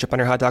your ketchup on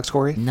your hot dogs,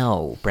 Corey?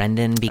 No,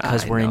 Brendan,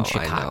 because we're in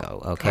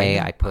Chicago, okay?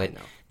 I put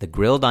the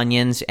grilled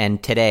onions,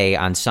 and today,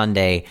 on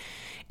Sunday,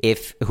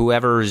 if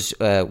whoever's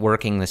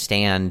working the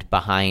stand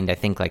behind, I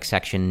think, like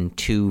section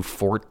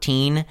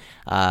 214,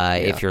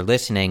 if you're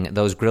listening,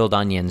 those grilled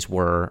onions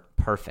were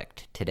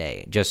perfect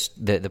today.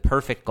 Just the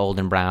perfect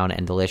golden brown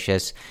and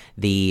delicious.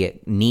 The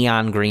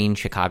neon green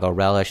Chicago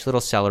relish,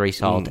 little celery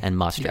salt and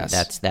mustard.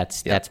 Yes.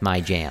 That's my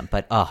jam.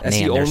 But that's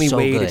man, the only so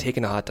way good to take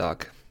in a hot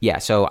dog. Yeah,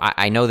 so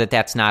I know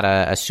that's not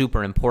a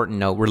super important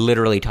note. We're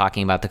literally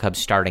talking about the Cubs'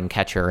 starting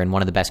catcher and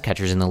one of the best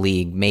catchers in the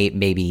league,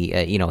 maybe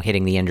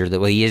hitting the injured.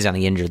 Well, he is on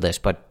the injured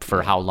list, but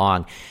for how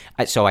long?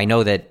 So I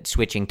know that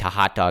switching to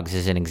hot dogs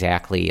isn't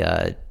exactly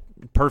a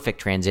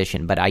perfect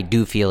transition, but I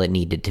do feel it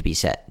needed to be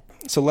said.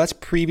 So let's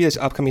preview this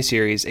upcoming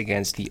series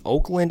against the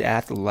Oakland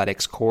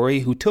Athletics, Corey,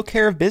 who took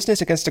care of business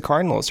against the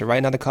Cardinals. So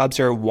right now the Cubs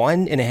are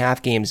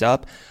 1.5 games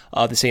up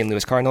of the St.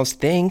 Louis Cardinals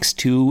thanks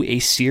to a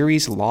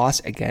series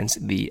loss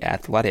against the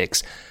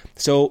Athletics.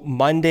 So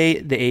Monday,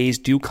 the A's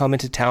do come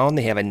into town.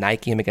 They have a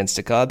night game against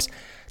the Cubs.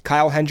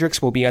 Kyle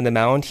Hendricks will be on the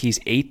mound. He's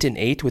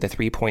 8-8 with a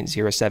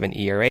 3.07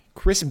 ERA.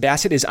 Chris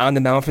Bassett is on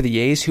the mound for the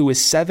A's, who is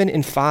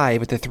 7-5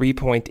 with a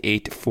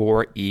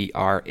 3.84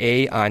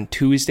 ERA. On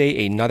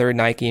Tuesday, another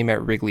night game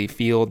at Wrigley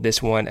Field.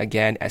 This one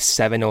again at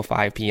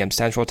 7:05 p.m.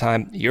 Central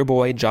Time. Your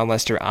boy John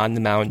Lester on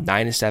the mound,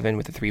 9-7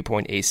 with a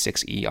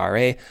 3.86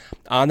 ERA.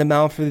 On the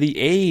mound for the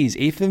A's,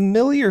 a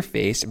familiar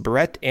face,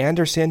 Brett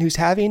Anderson, who's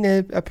having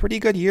a pretty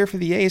good year for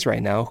the A's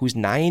right now, who's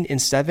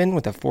 9-7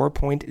 with a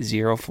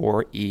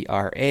 4.04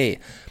 ERA.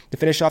 To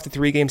finish off the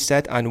 3-game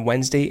set on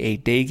Wednesday, a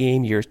day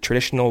game, your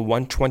traditional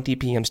 1:20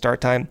 p.m. start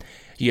time,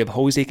 you have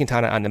Jose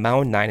Quintana on the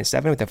mound,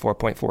 9-7 with a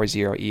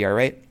 4.40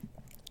 ERA.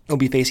 He'll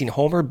be facing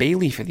Homer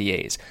Bailey for the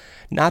A's.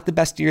 Not the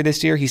best year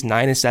this year. He's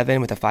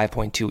 9-7 with a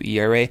 5.2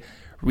 ERA.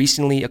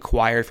 Recently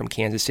acquired from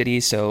Kansas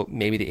City, so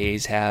maybe the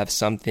A's have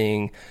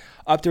something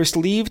up their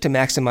sleeve to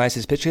maximize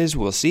his pitches.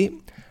 We'll see.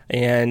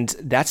 And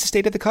that's the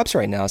state of the Cubs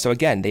right now. So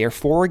again, they are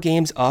 4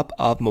 games up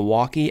of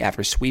Milwaukee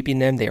after sweeping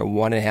them. They are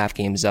 1.5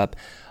 games up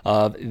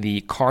of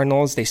the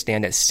Cardinals. They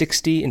stand at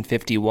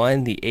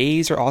 60-51. The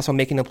A's are also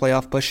making a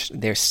playoff push.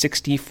 They're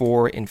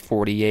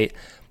 64-48.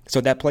 So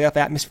that playoff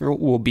atmosphere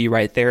will be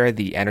right there.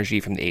 The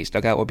energy from the A's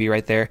dugout will be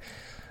right there.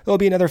 It'll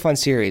be another fun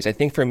series. I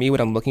think for me,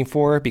 what I'm looking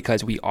for,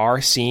 because we are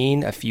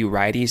seeing a few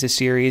righties this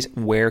series,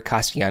 where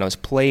Castellanos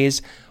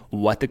plays,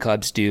 what the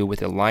Cubs do with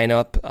the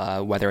lineup,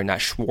 whether or not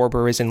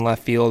Schwarber is in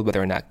left field,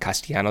 whether or not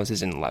Castellanos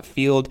is in left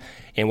field,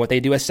 and what they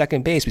do at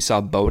second base. We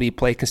saw Bodie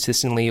play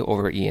consistently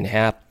over Ian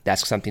Happ.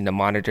 That's something to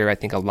monitor. I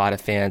think a lot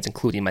of fans,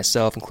 including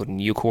myself, including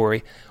you,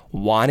 Corey,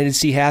 wanted to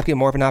see Happ get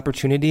more of an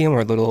opportunity, and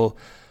we're a little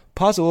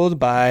puzzled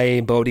by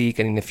Bodie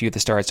getting a few of the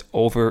starts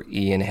over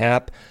Ian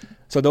Happ.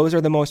 So those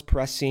are the most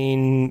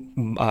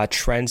pressing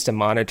trends to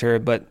monitor.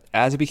 But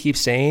as we keep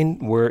saying,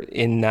 we're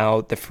in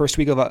now the first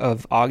week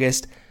of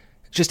August,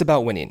 just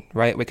about winning,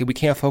 right? We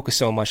can't focus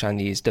so much on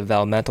these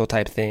developmental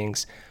type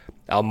things.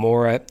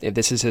 Almora, if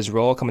this is his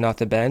role coming off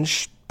the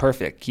bench,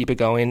 perfect. Keep it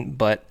going.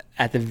 But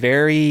at the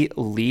very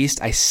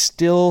least, I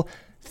still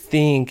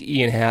think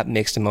Ian Happ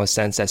makes the most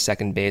sense at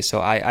second base. So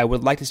I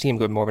would like to see him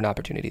get more of an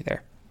opportunity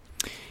there.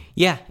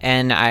 Yeah,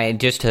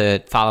 and just to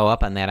follow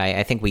up on that,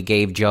 I think we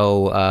gave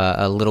Joe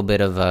a little bit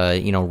of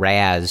a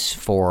razz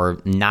for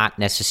not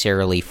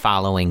necessarily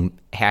following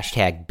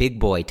hashtag big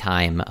boy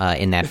time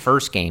in that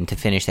first game to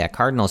finish that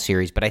Cardinals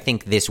series. But I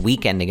think this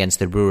weekend against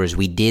the Brewers,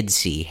 we did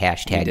see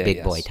hashtag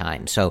big boy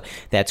time. So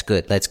that's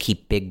good. Let's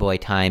keep big boy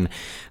time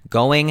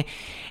going.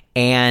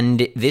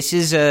 And this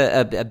is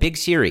a big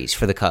series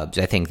for the Cubs.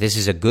 I think this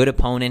is a good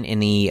opponent in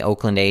the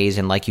Oakland A's.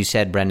 And like you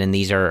said, Brendan,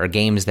 these are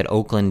games that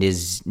Oakland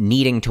is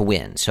needing to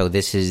win. So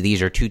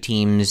these are two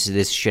teams.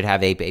 This should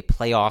have a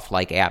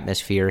playoff-like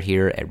atmosphere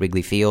here at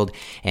Wrigley Field.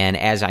 And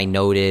as I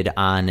noted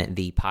on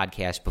the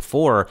podcast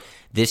before,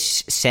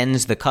 this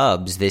sends the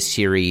Cubs, this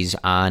series,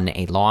 on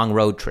a long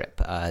road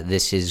trip.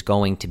 This is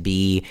going to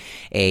be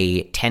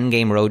a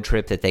 10-game road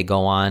trip that they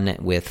go on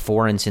with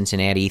 4 in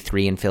Cincinnati,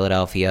 3 in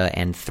Philadelphia,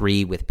 and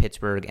 3 with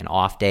Pittsburgh, an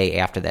off day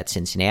after that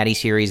Cincinnati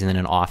series, and then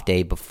an off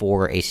day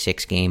before a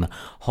 6-game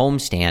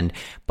homestand.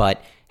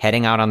 But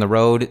heading out on the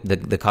road,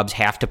 the Cubs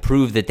have to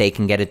prove that they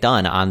can get it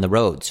done on the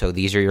road. So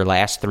these are your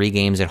last 3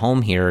 games at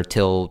home here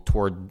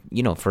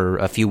for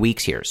a few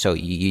weeks here. So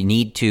you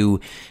need to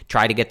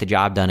try to get the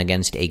job done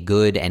against a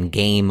good and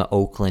game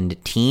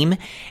Oakland team.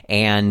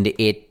 And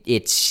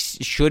it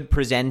should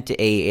present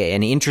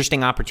an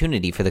interesting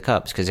opportunity for the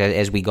Cubs, because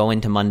as we go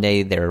into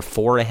Monday, they're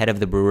 4 ahead of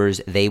the Brewers.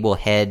 They will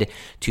head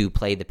to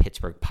play the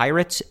Pittsburgh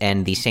Pirates,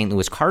 and the St.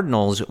 Louis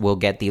Cardinals will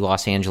get the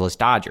Los Angeles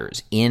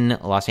Dodgers in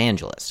Los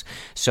Angeles.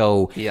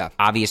 So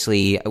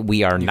obviously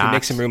we are you not... can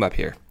make some room up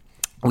here.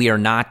 We are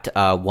not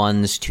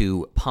ones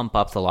to pump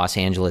up the Los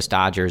Angeles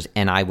Dodgers,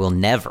 and I will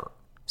never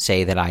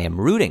say that I am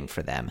rooting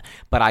for them,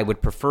 but I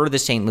would prefer the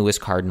St. Louis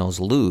Cardinals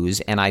lose,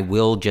 and I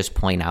will just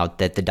point out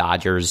that the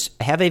Dodgers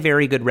have a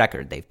very good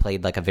record. They've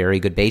played like a very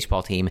good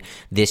baseball team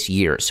this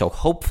year, so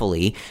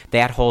hopefully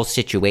that whole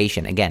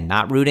situation, again,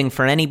 not rooting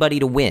for anybody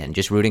to win,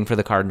 just rooting for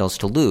the Cardinals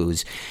to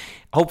lose,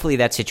 hopefully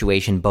that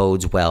situation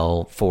bodes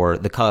well for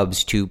the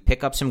Cubs to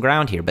pick up some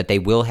ground here, but they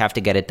will have to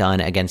get it done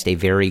against a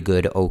very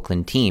good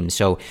Oakland team.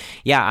 So,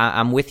 yeah,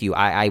 I'm with you.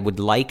 I would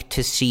like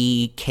to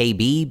see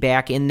KB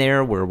back in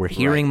there where we're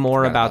hearing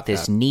more about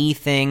this knee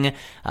thing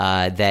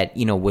that,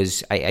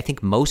 was, I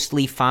think,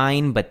 mostly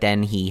fine, but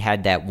then he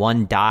had that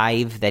one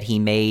dive that he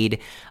made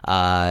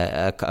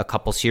a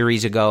couple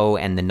series ago,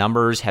 and the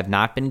numbers have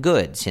not been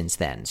good since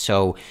then.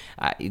 So,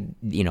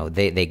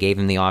 they gave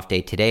him the off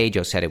day today.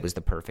 Joe said it was the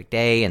perfect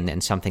day, and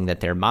then something that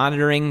they're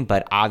monitoring,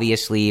 but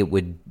obviously it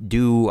would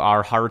do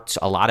our hearts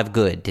a lot of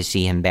good to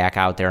see him back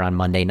out there on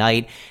Monday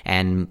night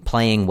and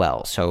playing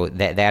well. So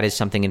that is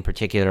something in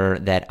particular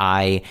that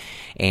I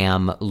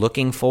am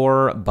looking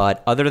for,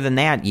 but other than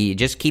that, you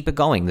just keep it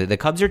going. The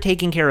Cubs are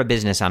taking care of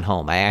business on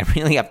home. I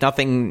really have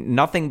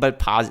nothing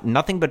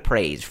but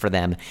praise for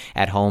them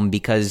at home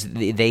because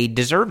they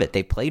deserve it.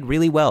 They played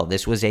really well.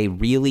 This was a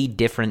really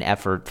different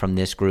effort from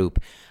this group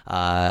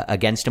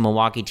against a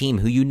Milwaukee team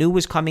who you knew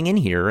was coming in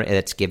here.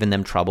 That's given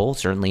them trouble,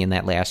 certainly in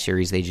that last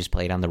series they just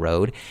played on the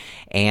road,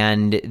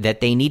 and that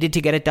they needed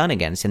to get it done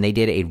against, and they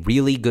did a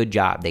really good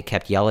job. They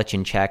kept Yelich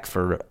in check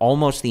for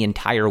almost the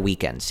entire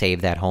weekend,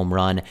 save that home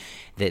run.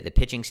 The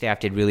pitching staff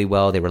did really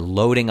well. They were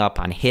loading up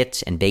on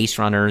hits and base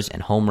runners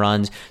and home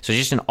runs. So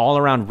just an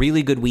all-around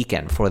really good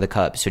weekend for the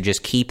Cubs. So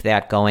just keep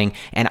that going.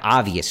 And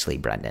obviously,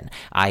 Brendan,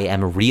 I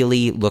am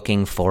really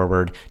looking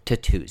forward to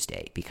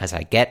Tuesday because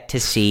I get to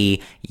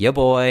see your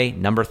boy,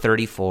 number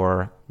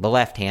 34, the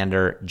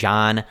left-hander,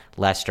 Jon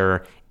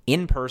Lester,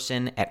 in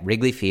person at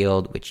Wrigley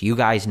Field, which you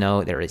guys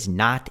know there is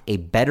not a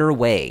better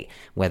way,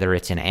 whether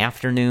it's an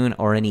afternoon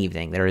or an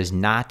evening, there is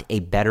not a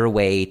better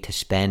way to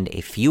spend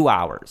a few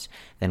hours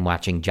than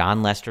watching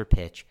Jon Lester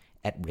pitch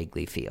at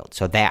Wrigley Field.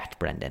 So that,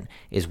 Brendan,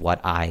 is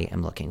what I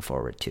am looking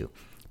forward to.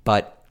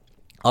 But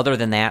other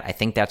than that, I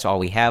think that's all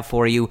we have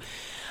for you.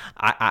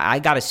 I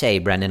got to say,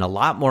 Brendan, a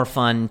lot more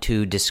fun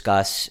to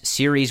discuss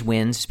series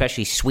wins,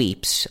 especially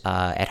sweeps,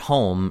 at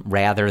home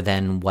rather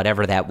than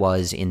whatever that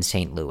was in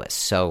St. Louis.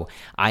 So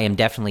I am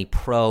definitely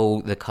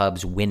pro the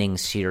Cubs winning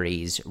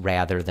series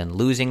rather than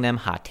losing them.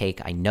 Hot take,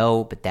 I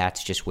know, but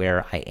that's just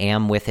where I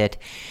am with it.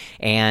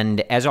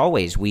 And as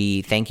always,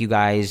 we thank you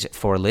guys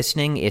for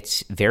listening.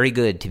 It's very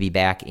good to be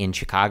back in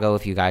Chicago.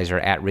 If you guys are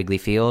at Wrigley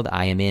Field,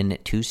 I am in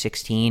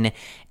 216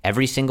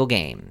 every single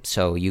game.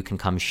 So you can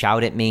come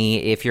shout at me.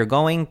 If you're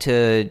going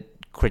to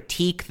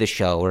critique the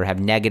show or have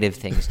negative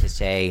things to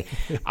say,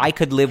 I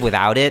could live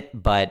without it,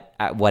 but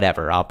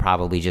whatever, I'll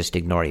probably just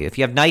ignore you. If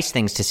you have nice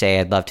things to say,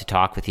 I'd love to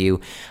talk with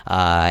you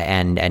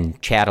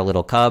and chat a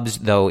little Cubs,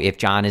 though if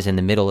John is in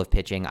the middle of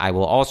pitching, I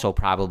will also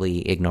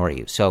probably ignore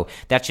you. So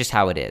that's just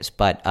how it is.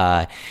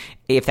 But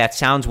if that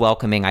sounds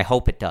welcoming, I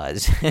hope it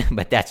does,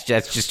 but that's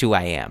just who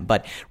I am.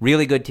 But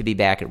really good to be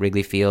back at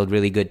Wrigley Field,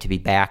 really good to be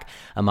back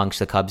amongst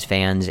the Cubs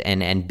fans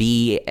and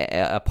be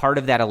a part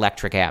of that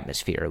electric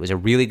atmosphere. It was a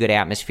really good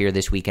atmosphere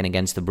this weekend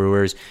against the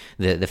Brewers.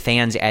 The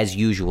fans, as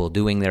usual,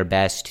 doing their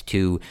best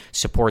to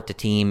support the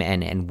team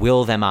and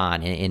will them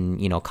on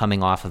in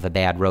coming off of a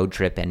bad road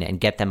trip and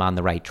get them on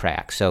the right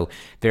track. So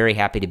very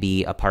happy to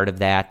be a part of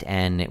that,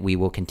 and we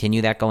will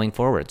continue that going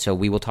forward. So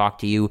we will talk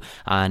to you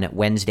on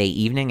Wednesday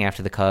evening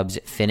after the Cubs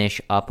finish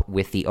up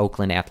with the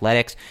Oakland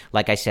Athletics.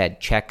 Like I said,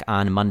 check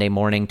on Monday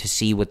morning to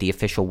see what the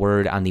official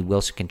word on the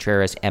Wilson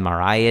Contreras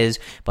MRI is.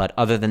 But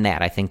other than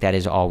that, I think that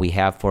is all we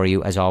have for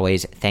you. As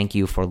always, thank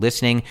you for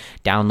listening,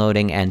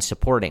 downloading, and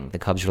supporting the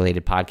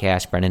Cubs-related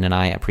podcast. Brendan and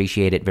I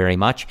appreciate it very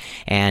much.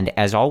 And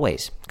as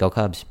always, go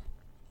Cubs.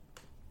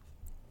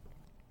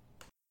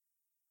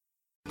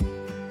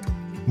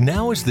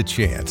 Now is the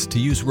chance to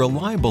use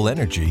reliable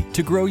energy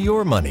to grow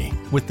your money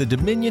with the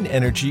Dominion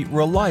Energy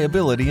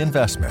Reliability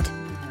Investment.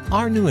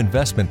 Our new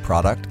investment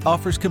product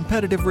offers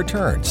competitive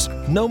returns,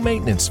 no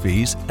maintenance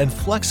fees, and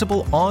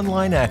flexible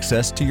online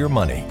access to your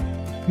money.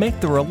 Make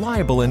the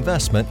reliable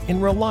investment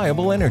in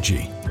reliable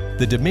energy.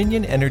 The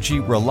Dominion Energy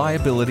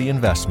Reliability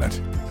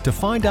Investment. To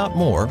find out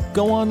more,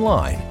 go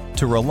online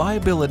to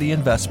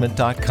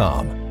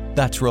reliabilityinvestment.com.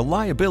 That's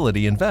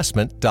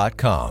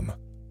reliabilityinvestment.com.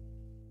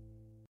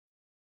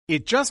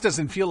 It just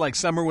doesn't feel like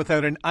summer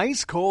without an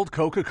ice-cold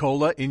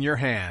Coca-Cola in your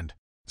hand.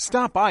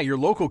 Stop by your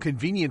local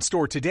convenience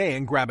store today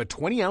and grab a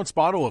 20-ounce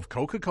bottle of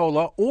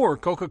Coca-Cola or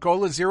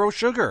Coca-Cola Zero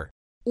Sugar.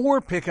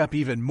 Or pick up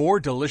even more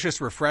delicious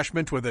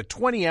refreshment with a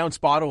 20-ounce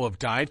bottle of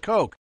Diet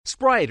Coke,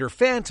 Sprite, or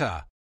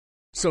Fanta.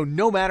 So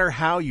no matter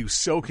how you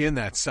soak in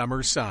that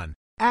summer sun,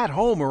 at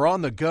home or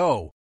on the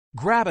go,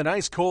 grab an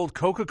ice-cold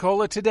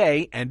Coca-Cola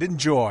today and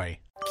enjoy.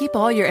 Keep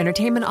all your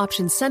entertainment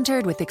options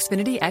centered with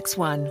Xfinity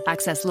X1.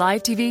 Access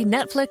live TV,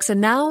 Netflix,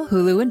 and now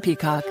Hulu and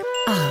Peacock.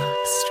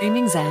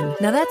 Streaming Zen.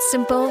 Now that's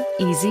simple,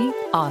 easy,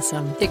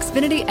 awesome.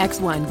 Xfinity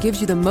X1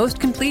 gives you the most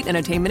complete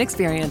entertainment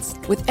experience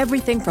with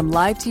everything from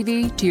live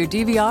TV to your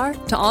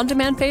DVR to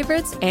on-demand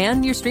favorites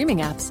and your streaming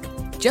apps.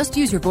 Just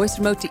use your voice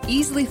remote to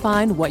easily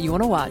find what you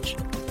want to watch.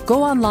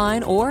 Go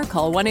online or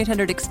call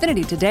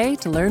 1-800-XFINITY today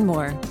to learn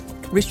more.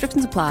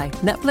 Restrictions apply.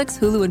 Netflix,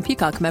 Hulu, and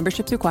Peacock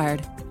memberships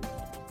required.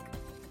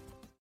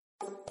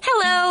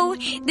 Hello,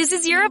 this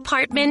is your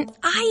apartment.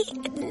 I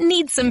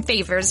need some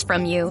favors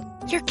from you.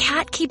 Your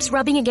cat keeps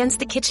rubbing against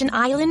the kitchen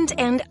island,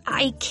 and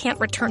I can't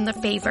return the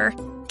favor.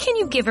 Can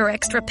you give her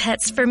extra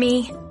pets for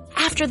me?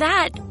 After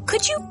that,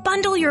 could you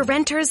bundle your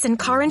renters and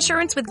car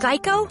insurance with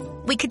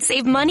Geico? We could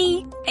save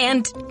money,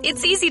 and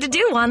it's easy to do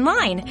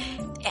online.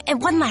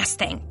 And one last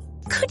thing.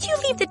 Could you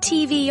leave the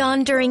TV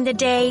on during the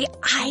day?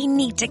 I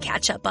need to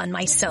catch up on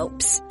my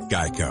soaps.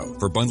 Geico.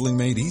 For bundling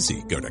made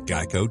easy, go to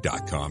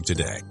geico.com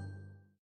today.